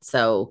that.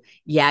 So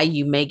yeah,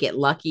 you may get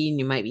lucky and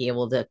you might be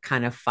able to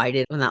kind of fight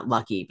it. Well, not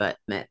lucky, but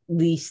at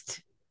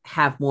least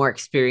have more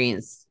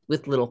experience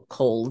with little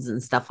colds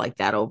and stuff like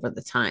that over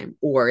the time,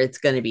 or it's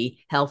going to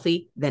be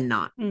healthy than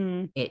not.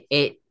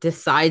 It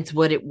decides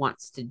what it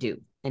wants to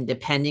do. And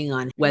depending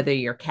on whether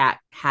your cat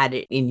had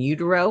it in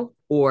utero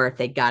or if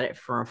they got it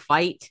for a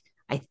fight,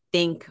 I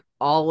think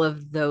all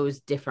of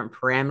those different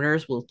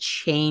parameters will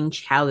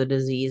change how the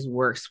disease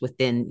works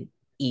within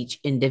each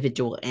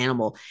individual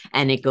animal.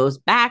 And it goes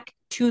back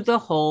to the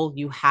whole,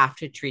 you have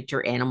to treat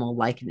your animal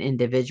like an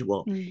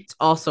individual. It's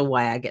also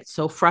why I get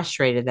so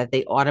frustrated that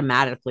they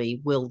automatically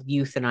will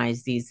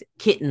euthanize these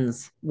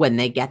kittens when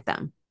they get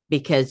them,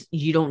 because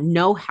you don't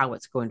know how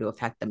it's going to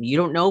affect them. You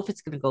don't know if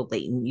it's going to go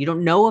latent. You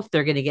don't know if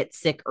they're going to get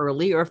sick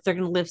early or if they're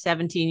going to live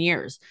 17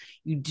 years.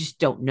 You just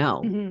don't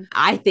know.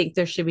 I think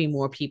there should be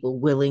more people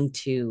willing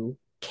to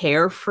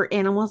care for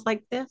animals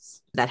like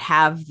this, that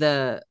have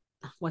the,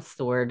 what's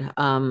the word?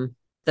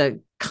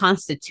 The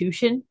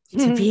constitution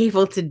to be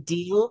able to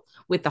deal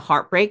with the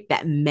heartbreak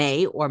that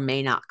may or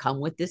may not come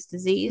with this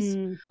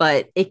disease.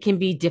 But it can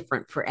be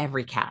different for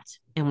every cat.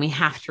 And we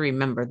have to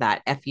remember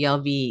that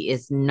FeLV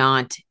is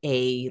not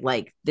a,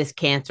 like, this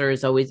cancer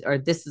is always, or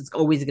this is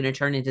always going to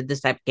turn into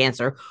this type of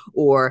cancer,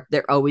 or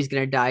they're always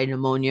going to die of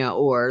pneumonia,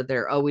 or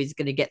they're always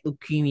going to get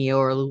leukemia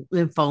or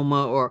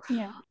lymphoma,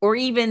 or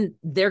even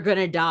they're going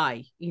to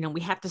die. You know,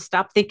 we have to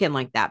stop thinking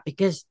like that,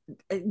 because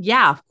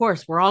yeah, of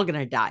course, we're all going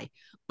to die.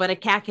 But a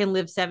cat can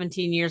live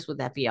 17 years with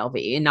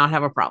FeLV and not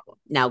have a problem.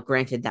 Now,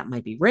 granted, that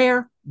might be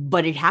rare,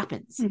 but it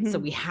happens. So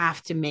we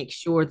have to make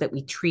sure that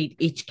we treat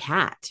each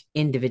cat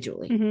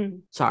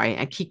individually. Sorry,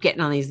 I keep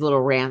getting on these little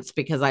rants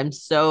because I'm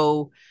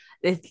so,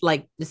 it's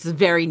like, this is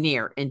very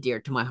near and dear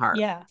to my heart.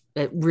 Yeah.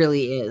 It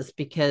really is,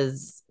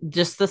 because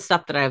just the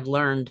stuff that I've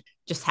learned,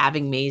 just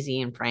having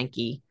Maisie and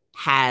Frankie,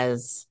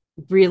 has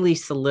really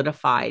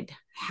solidified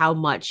how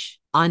much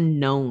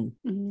unknown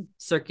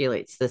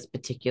circulates this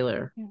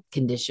particular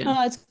condition.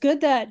 It's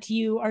good that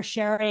you are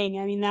sharing.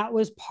 I mean, that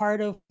was part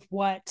of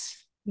what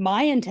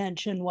my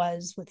intention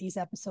was with these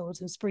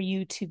episodes, was for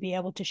you to be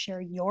able to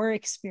share your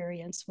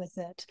experience with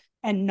it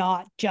and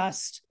not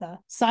just the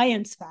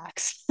science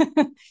facts.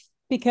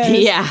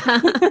 Because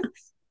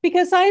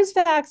because science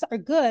facts are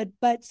good,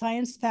 but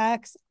science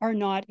facts are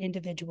not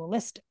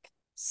individualistic.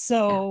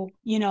 So,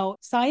 you know,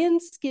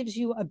 science gives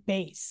you a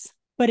base,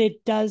 but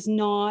it does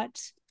not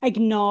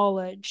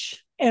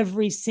acknowledge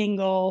every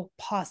single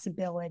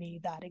possibility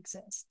that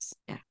exists.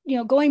 You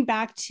know, going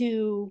back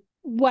to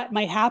what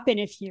might happen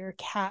if your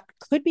cat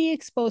could be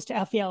exposed to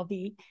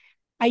FeLV,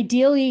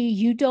 ideally,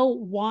 you don't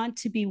want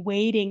to be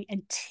waiting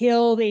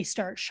until they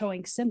start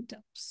showing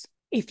symptoms.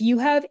 If you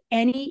have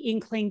any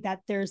inkling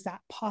that there's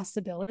that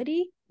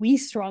possibility, we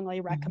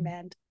strongly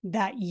recommend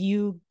that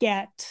you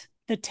get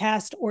the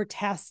test or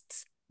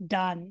tests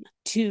done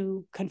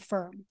to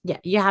confirm. Yeah,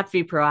 you have to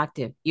be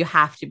proactive. You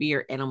have to be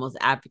your animal's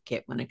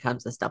advocate when it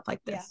comes to stuff like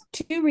this.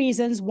 Two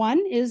reasons.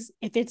 One is,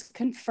 if it's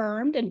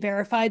confirmed and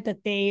verified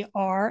that they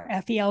are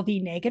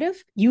FeLV negative,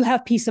 you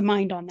have peace of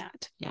mind on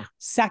that.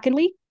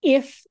 Secondly,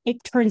 if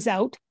it turns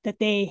out that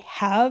they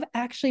have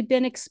actually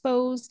been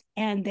exposed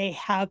and they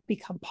have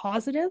become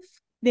positive,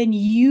 then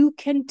you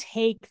can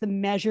take the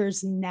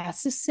measures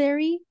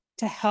necessary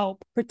to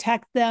help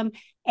protect them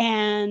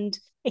and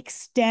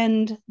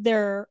extend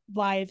their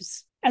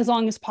lives as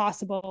long as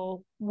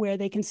possible, where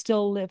they can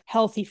still live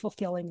healthy,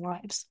 fulfilling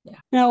lives.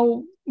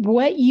 Now,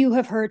 what you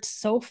have heard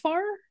so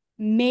far,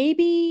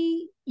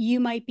 maybe you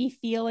might be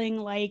feeling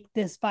like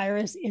this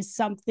virus is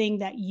something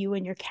that you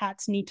and your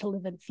cats need to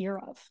live in fear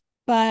of.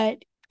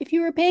 But if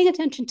you were paying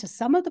attention to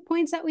some of the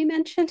points that we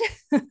mentioned,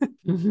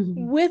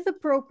 with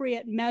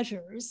appropriate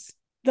measures,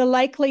 the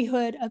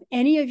likelihood of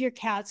any of your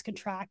cats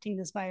contracting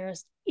this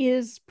virus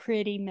is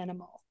pretty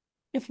minimal.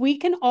 If we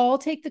can all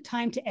take the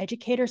time to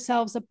educate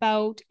ourselves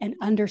about and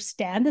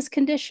understand this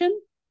condition,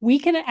 we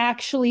can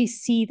actually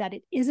see that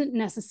it isn't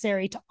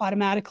necessary to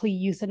automatically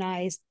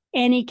euthanize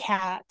any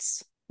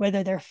cats,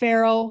 whether they're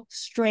feral,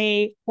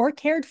 stray, or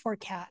cared for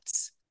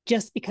cats,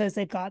 just because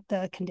they've got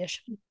the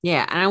condition.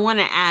 Yeah, and I want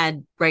to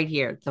add right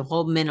here, the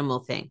whole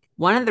minimal thing.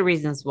 One of the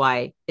reasons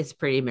why it's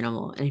pretty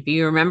minimal, and if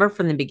you remember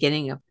from the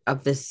beginning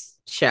of this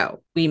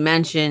show, we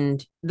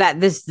mentioned that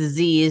this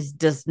disease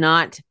does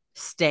not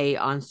stay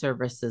on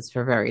services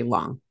for very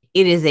long.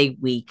 It is a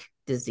weak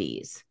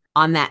disease.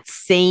 On that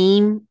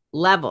same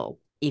level,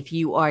 if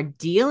you are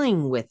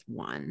dealing with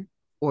one,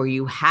 or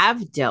you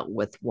have dealt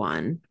with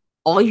one,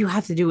 all you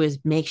have to do is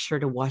make sure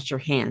to wash your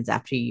hands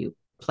after you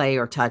play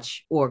or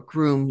touch or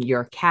groom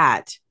your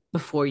cat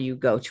before you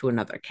go to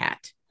another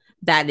cat.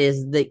 That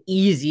is the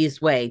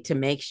easiest way to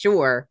make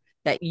sure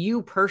that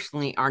you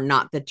personally are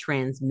not the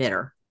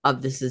transmitter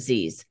of this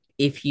disease.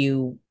 If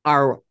you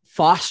are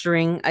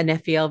fostering an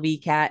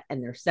FeLV cat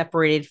and they're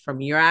separated from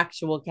your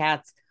actual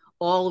cats,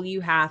 all you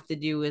have to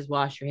do is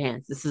wash your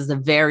hands. This is a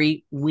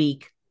very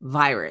weak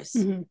virus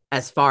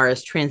as far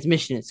as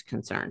transmission is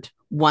concerned.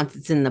 Once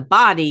it's in the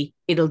body,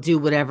 it'll do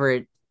whatever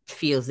it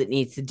feels it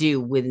needs to do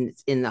when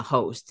it's in the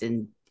host,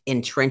 and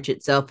entrench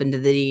itself into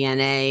the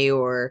DNA,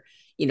 or,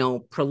 you know,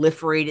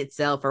 proliferate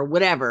itself or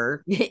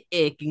whatever.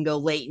 It can go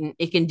latent.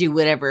 It can do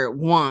whatever it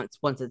wants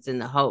once it's in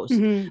the host.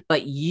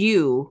 But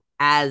you,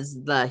 as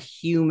the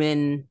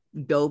human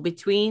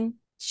go-between,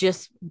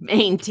 just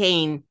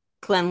maintain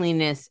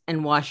cleanliness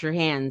and wash your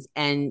hands,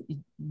 and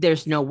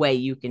there's no way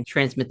you can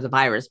transmit the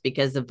virus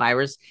because the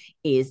virus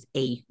is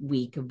a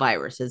weak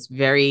virus. It's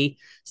very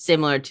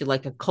similar to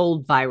like a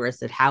cold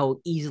virus, and how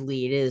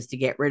easily it is to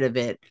get rid of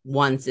it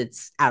once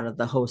it's out of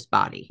the host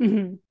body.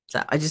 Mm-hmm.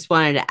 So I just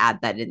wanted to add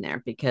that in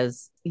there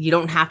because you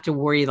don't have to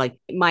worry. Like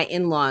my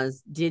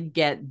in-laws did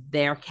get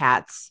their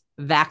cats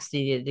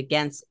vaccinated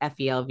against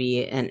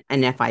FeLV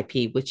and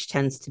FIP, which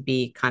tends to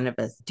be kind of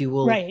a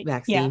dual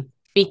vaccine,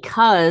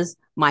 because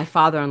my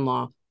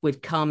father-in-law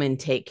would come and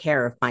take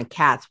care of my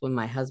cats when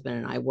my husband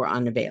and I were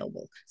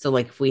unavailable. So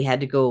like if we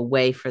had to go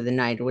away for the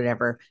night or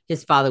whatever,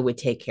 his father would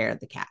take care of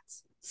the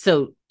cats.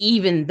 So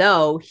even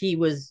though he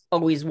was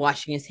always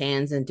washing his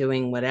hands and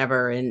doing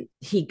whatever, and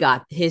he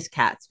got his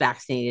cats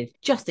vaccinated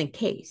just in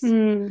case.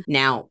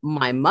 Now,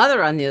 my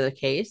mother, on the other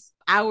case,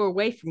 hour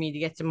away from me to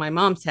get to my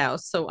mom's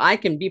house, so I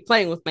can be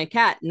playing with my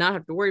cat and not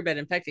have to worry about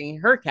infecting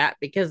her cat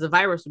because the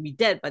virus would be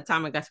dead by the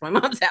time I got to my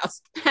mom's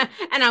house.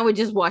 And I would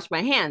just wash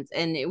my hands,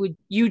 and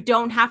you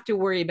don't have to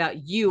worry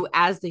about you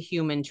as the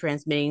human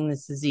transmitting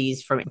this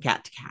disease from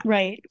cat to cat.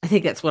 Right. I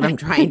think that's what I'm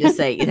trying to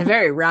say in a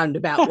very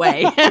roundabout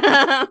way.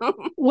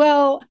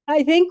 Well,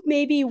 I think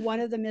maybe one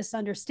of the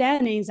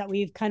misunderstandings that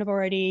we've kind of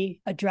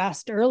already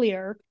addressed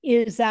earlier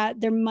is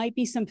that there might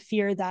be some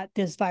fear that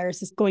this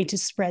virus is going to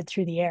spread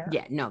through the air.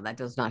 Yeah, no, that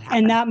does not happen.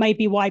 And that might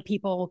be why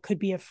people could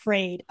be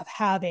afraid of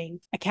having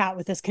a cat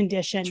with this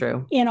condition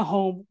in a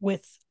home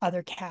with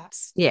other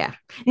cats. Yeah.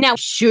 Now,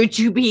 should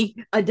you be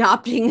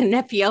adopting an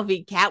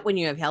FeLV cat when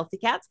you have healthy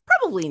cats?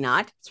 Probably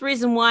not. It's the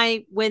reason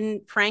why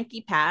when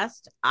Frankie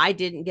passed, I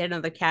didn't get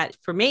another cat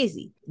for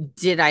Maisie.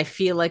 Did I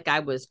feel like I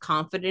was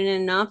confident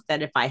enough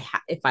that if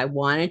I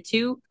wanted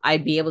to,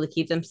 I'd be able to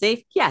keep them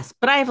safe? Yes,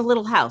 but I have a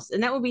little house,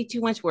 and that would be too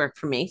much work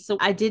for me. So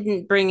I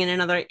didn't bring in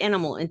another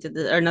animal or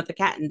another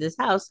cat in this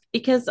house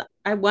because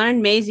I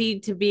wanted Maisie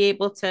to be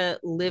able to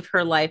live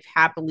her life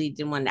happily.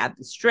 Didn't want to have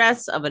the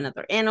stress of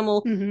another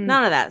animal,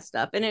 none of that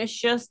stuff. And it's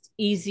just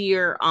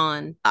easier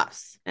on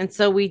us. And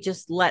so we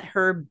just let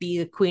her be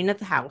the queen of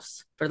the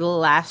house for the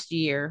last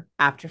year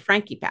after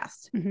Frankie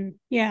passed.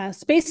 Yeah,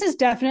 space is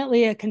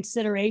definitely a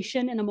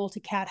consideration in a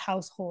multi-cat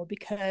household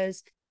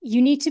because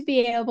you need to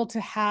be able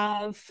to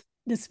have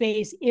the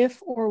space if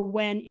or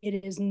when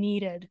it is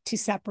needed to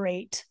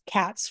separate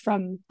cats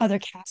from other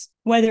cats,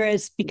 whether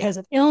it's because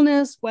of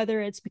illness,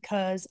 whether it's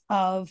because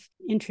of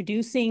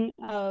introducing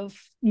of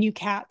new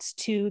cats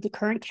to the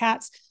current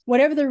cats,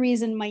 whatever the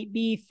reason might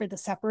be for the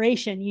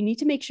separation, you need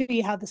to make sure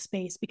you have the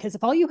space, because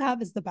if all you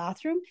have is the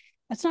bathroom,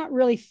 that's not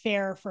really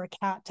fair for a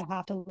cat to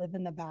have to live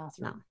in the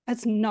bathroom. No.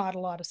 That's not a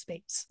lot of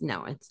space.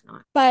 No, it's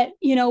not. But,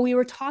 we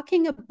were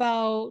talking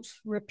about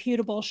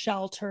reputable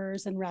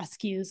shelters and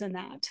rescues and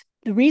that.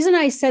 The reason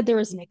I said there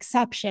is an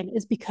exception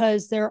is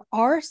because there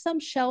are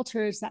some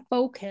shelters that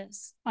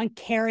focus on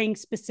caring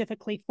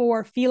specifically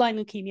for feline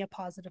leukemia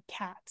positive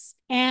cats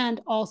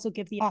and also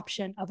give the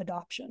option of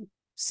adoption.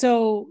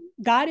 So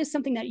that is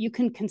something that you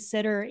can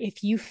consider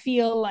if you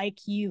feel like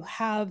you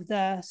have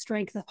the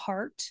strength of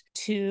heart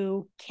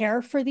to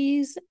care for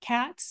these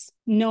cats,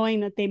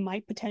 knowing that they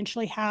might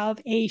potentially have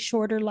a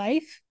shorter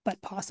life,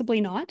 but possibly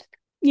not.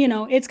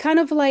 It's kind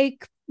of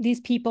like these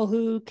people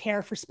who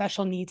care for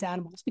special needs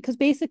animals, because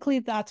basically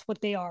that's what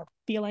they are.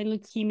 Feline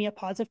leukemia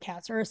positive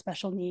cats are a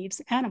special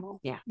needs animal.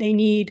 Yeah. They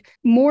need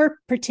more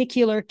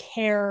particular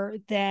care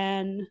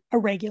than a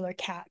regular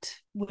cat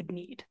would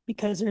need,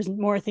 because there's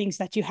more things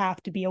that you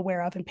have to be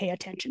aware of and pay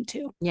attention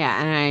to.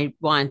 Yeah. And I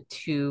want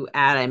to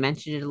add, I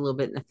mentioned it a little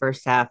bit in the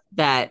first half,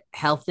 that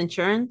health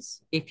insurance,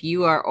 if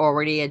you are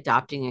already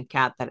adopting a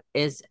cat that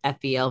is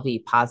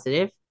FeLV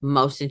positive,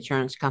 most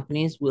insurance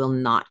companies will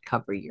not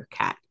cover your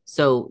cat.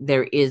 So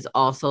there is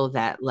also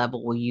that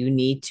level where you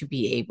need to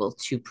be able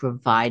to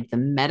provide the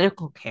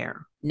medical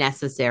care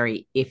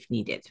necessary if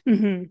needed.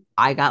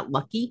 I got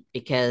lucky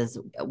because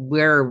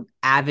we're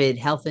avid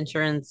health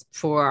insurance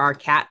for our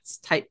cats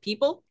type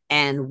people.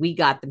 And we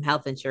got them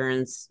health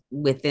insurance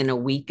within a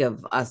week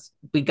of us.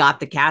 We got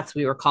the cats.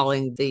 We were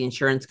calling the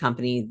insurance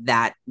company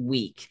that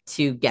week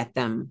to get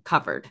them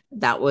covered.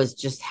 That was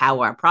just how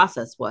our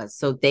process was.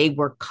 So they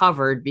were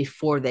covered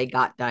before they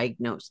got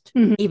diagnosed.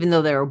 Even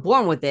though they were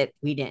born with it,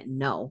 we didn't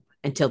know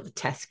until the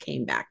test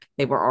came back.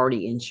 They were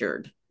already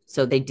insured.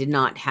 So they did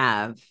not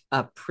have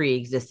a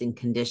pre-existing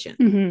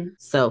condition.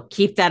 So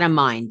keep that in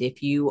mind.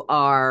 If you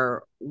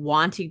are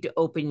wanting to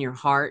open your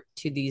heart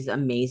to these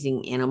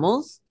amazing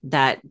animals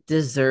that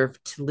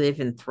deserve to live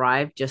and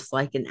thrive just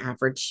like an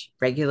average,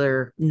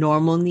 regular,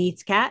 normal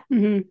needs cat,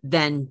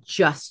 then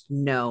just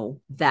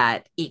know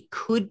that it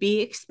could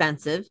be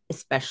expensive,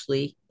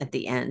 especially at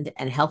the end.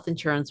 And health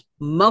insurance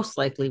most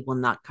likely will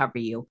not cover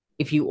you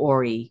if you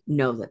already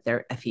know that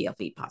they're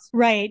FeLV positive.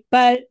 Right.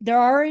 But there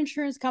are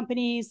insurance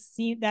companies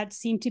that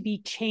seem to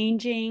be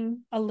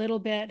changing a little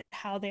bit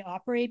how they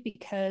operate,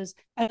 because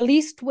at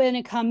least when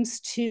it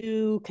comes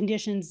to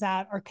conditions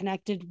that are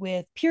connected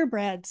with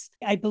purebreds,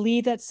 I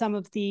believe that some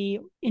of the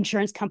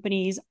insurance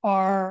companies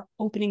are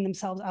opening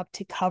themselves up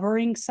to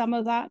covering some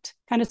of that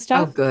kind of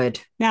stuff. Oh,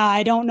 good. Now,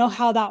 I don't know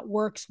how that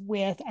works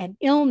with an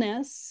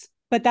illness,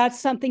 but that's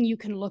something you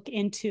can look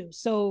into.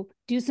 So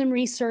do some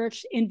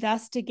research,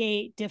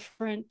 investigate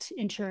different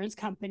insurance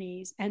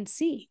companies and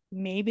see,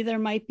 maybe there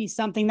might be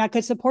something that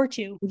could support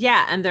you.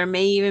 Yeah. And there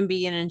may even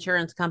be an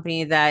insurance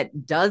company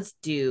that does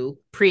do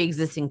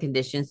pre-existing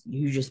conditions.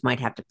 You just might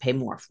have to pay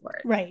more for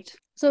it. Right.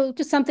 So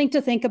just something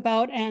to think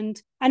about.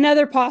 And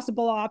another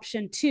possible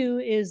option too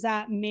is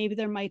that maybe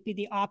there might be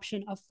the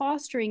option of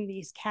fostering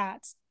these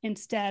cats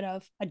instead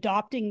of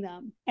adopting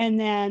them. And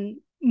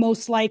then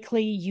most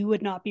likely you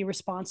would not be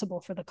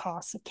responsible for the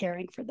costs of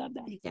caring for them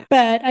then. Yeah.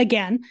 But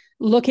again,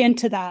 look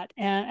into that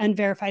and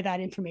verify that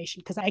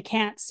information, because I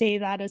can't say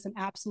that as an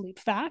absolute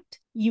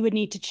fact. You would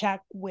need to check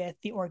with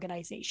the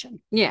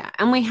organization. Yeah.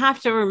 And we have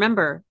to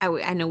remember,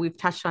 I know we've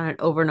touched on it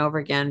over and over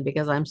again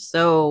because I'm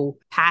so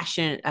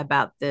passionate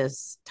about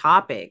this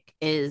topic,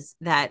 is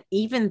that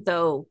even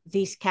though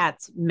these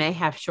cats may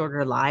have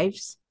shorter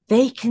lives,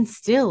 they can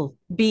still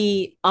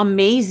be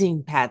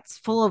amazing pets,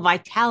 full of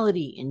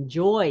vitality and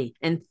joy,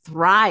 and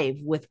thrive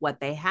with what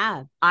they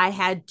have. I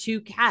had 2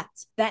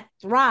 cats that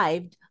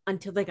thrived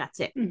until they got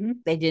sick. Mm-hmm.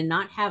 They did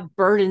not have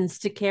burdens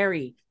to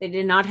carry. They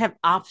did not have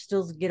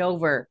obstacles to get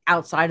over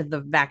outside of the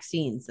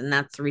vaccines. And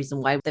that's the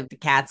reason why the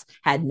cats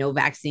had no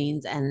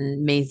vaccines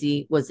and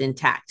Maisie was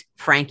intact.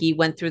 Frankie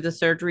went through the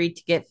surgery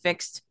to get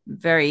fixed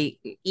very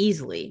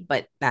easily,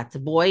 but that's a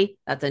boy,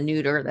 that's a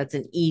neuter, that's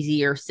an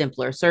easier,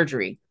 simpler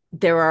surgery.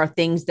 There are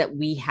things that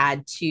we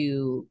had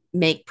to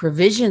make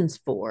provisions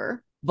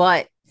for,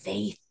 but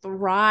they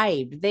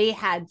thrived. They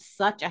had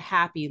such a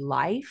happy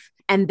life,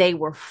 and they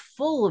were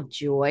full of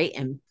joy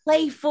and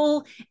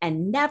playful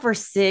and never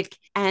sick.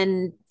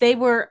 And they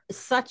were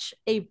such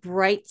a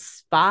bright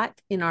spot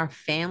in our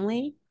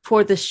family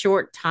for the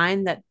short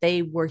time that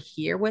they were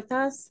here with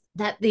us,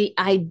 that the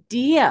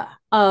idea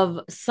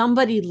of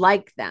somebody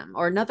like them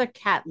or another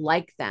cat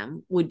like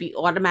them would be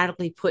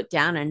automatically put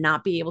down and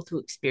not be able to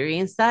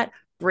experience that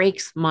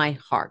breaks my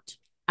heart.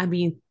 I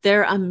mean,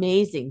 they're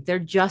amazing. They're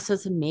just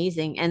as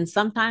amazing. And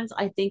sometimes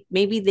I think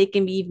maybe they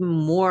can be even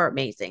more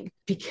amazing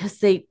because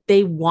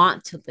they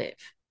want to live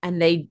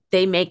and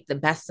they make the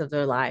best of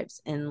their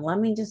lives. And let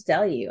me just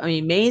tell you, I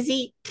mean,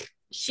 Maisie,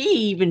 she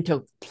even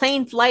took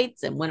plane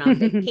flights and went on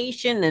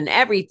vacation and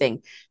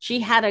everything. She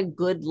had a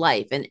good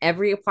life, and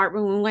every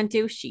apartment we went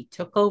to, she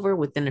took over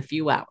within a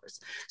few hours.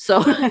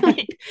 So,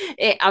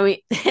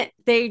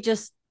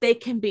 they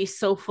can be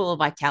so full of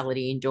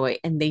vitality and joy,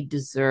 and they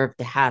deserve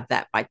to have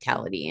that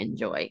vitality and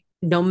joy.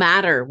 No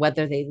matter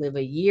whether they live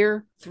a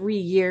year, 3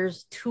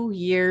 years, 2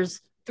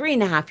 years,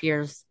 3.5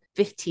 years,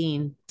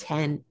 15,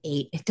 10,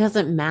 8, it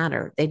doesn't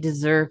matter. They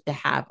deserve to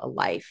have a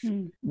life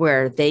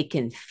where they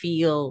can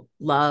feel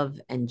love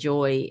and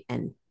joy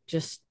and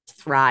just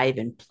thrive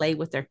and play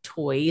with their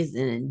toys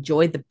and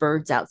enjoy the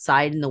birds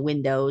outside in the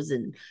windows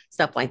and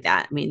stuff like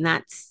that. I mean,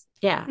 that's,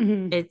 yeah,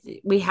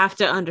 we have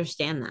to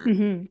understand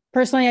that.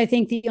 Personally, I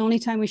think the only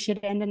time we should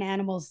end an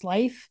animal's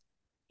life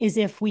is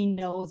if we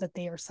know that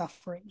they are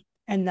suffering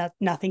and that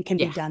nothing can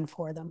be done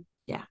for them.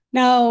 Yeah.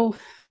 Now,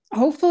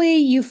 hopefully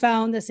you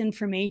found this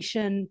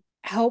information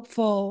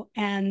helpful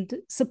and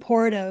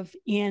supportive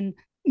in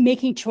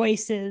making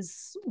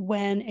choices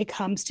when it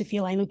comes to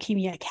feline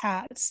leukemia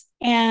cats,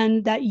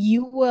 and that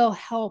you will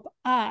help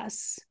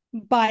us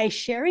by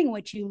sharing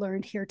what you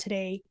learned here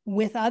today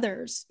with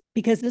others,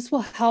 because this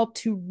will help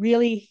to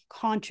really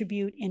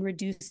contribute in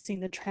reducing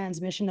the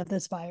transmission of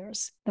this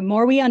virus. The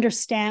more we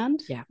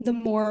understand, the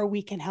more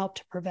we can help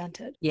to prevent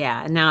it.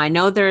 Yeah. Now, I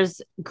know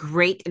there's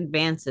great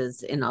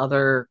advances in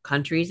other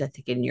countries, I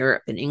think in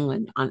Europe and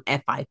England, on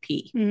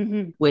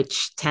FIP,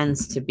 which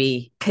tends to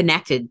be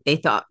connected. They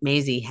thought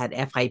Maisie had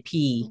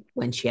FIP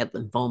when she had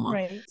lymphoma.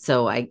 Right.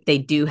 So they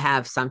do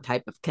have some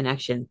type of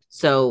connection.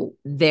 So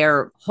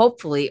there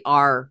hopefully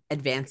are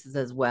advances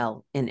as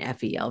well in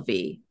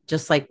FeLV,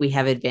 just like we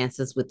have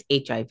advances with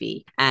HIV.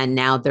 And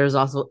now there's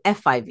also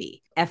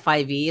FIV.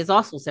 FIV is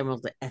also similar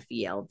to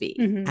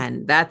FeLV.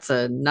 And that's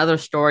another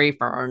story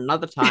for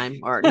another time,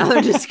 or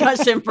another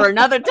discussion for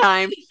another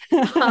time.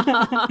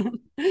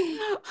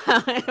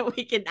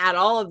 We can add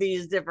all of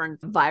these different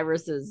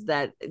viruses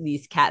that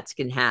these cats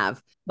can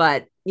have.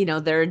 But, you know,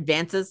 there are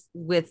advances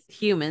with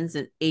humans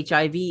and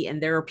HIV,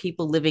 and there are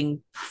people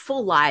living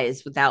full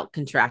lives without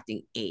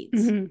contracting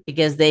AIDS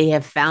because they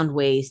have found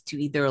ways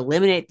to either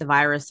eliminate the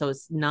virus so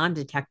it's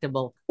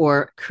non-detectable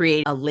or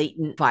create a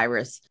latent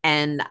virus.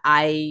 And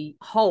I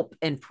hope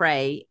and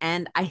pray,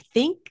 and I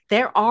think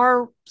there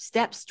are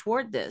steps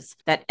toward this,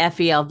 that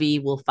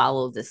FeLV will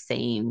follow the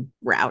same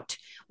route.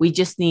 We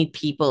just need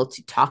people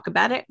to talk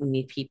about it. We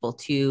need people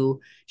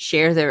to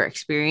share their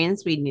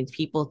experience. We need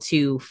people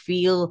to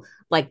feel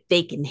like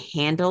they can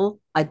handle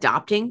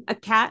adopting a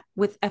cat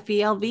with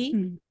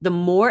FeLV. The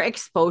more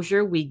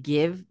exposure we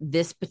give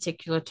this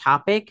particular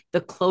topic,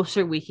 the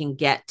closer we can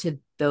get to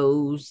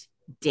those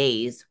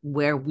days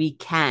where we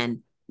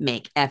can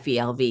make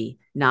FeLV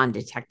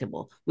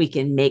non-detectable. We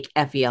can make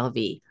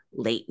FeLV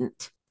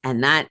latent.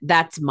 And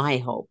that's my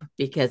hope,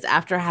 because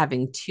after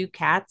having 2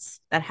 cats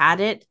that had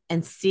it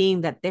and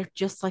seeing that they're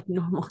just like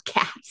normal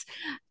cats,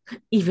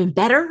 even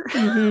better.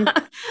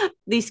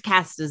 These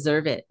cats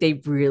deserve it. They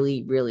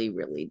really, really,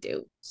 really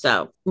do.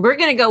 So we're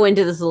going to go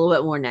into this a little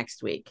bit more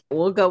next week.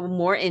 We'll go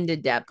more into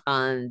depth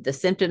on the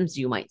symptoms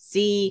you might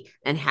see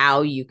and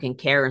how you can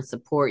care and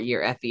support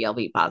your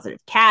FeLV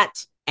positive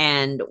cat,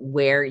 and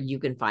where you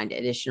can find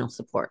additional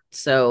support.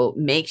 So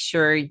make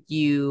sure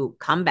you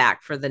come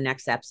back for the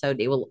next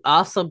episode. It will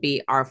also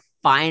be our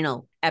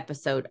final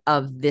episode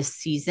of this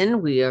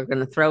season. We are going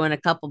to throw in a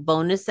couple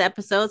bonus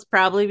episodes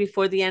probably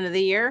before the end of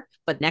the year,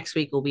 but next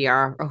week will be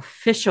our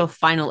official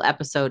final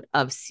episode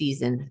of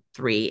season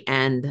 3.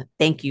 And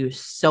thank you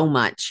so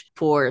much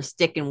for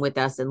sticking with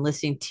us and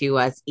listening to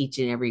us each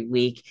and every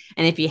week.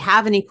 And if you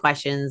have any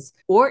questions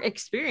or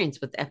experience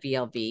with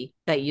FeLV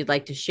that you'd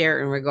like to share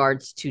in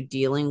regards to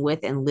dealing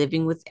with and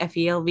living with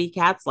FeLV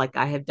cats, like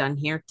I have done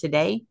here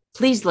today,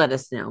 please let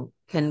us know.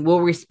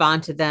 We'll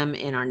respond to them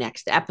in our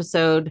next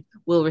episode.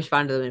 We'll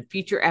respond to them in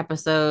future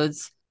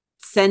episodes.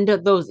 Send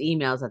those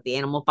emails at the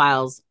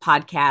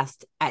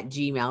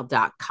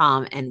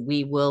animalfilespodcast@gmail.com and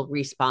we will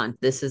respond.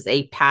 This is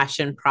a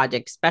passion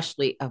project,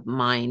 especially of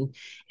mine.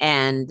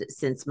 And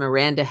since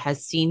Miranda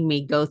has seen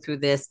me go through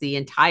this the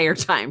entire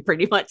time,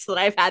 pretty much, that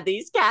I've had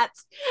these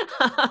cats,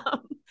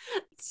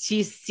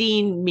 she's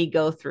seen me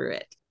go through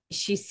it.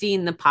 She's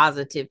seen the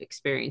positive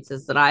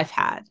experiences that I've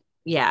had.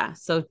 Yeah.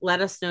 So let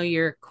us know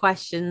your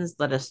questions.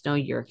 Let us know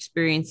your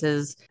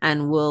experiences,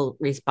 and we'll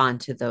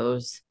respond to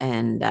those.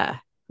 And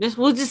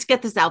we'll just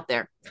get this out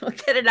there. We'll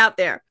get it out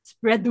there.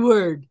 Spread the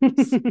word.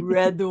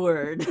 Spread the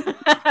word.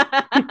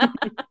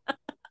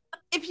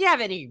 If you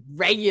have any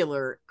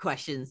regular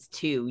questions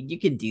too, you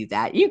can do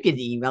that. You can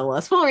email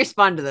us. We'll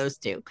respond to those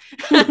too.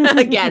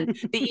 Again,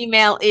 the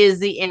email is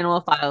the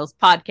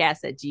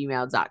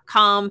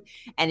animalfilespodcast@gmail.com.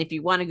 And if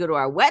you want to go to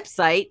our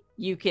website,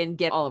 you can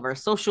get all of our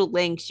social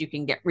links. You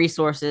can get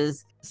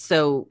resources.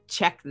 So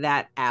check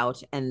that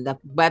out. And the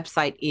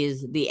website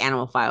is the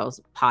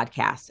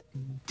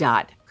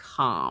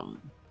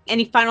animalfilespodcast.com.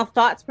 Any final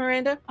thoughts,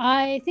 Miranda?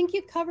 I think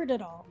you covered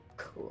it all.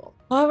 Cool.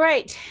 All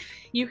right.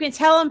 You can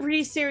tell I'm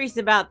pretty serious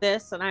about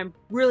this, and I'm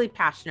really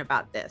passionate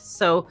about this.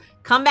 So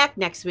come back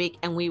next week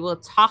and we will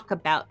talk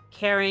about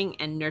caring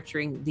and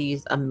nurturing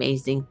these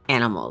amazing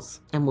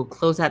animals. And we'll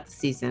close out the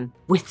season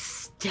with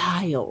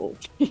style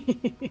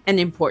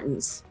and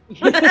importance.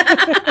 So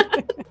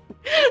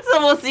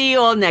we'll see you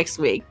all next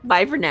week.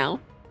 Bye for now.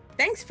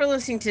 Thanks for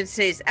listening to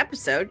today's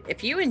episode.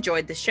 If you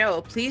enjoyed the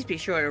show, please be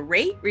sure to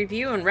rate,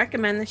 review, and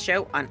recommend the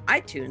show on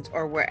iTunes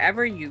or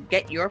wherever you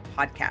get your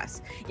podcasts.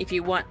 If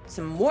you want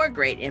some more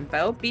great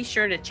info, be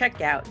sure to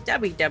check out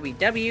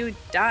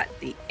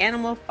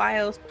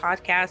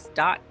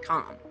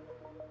www.theanimalfilespodcast.com.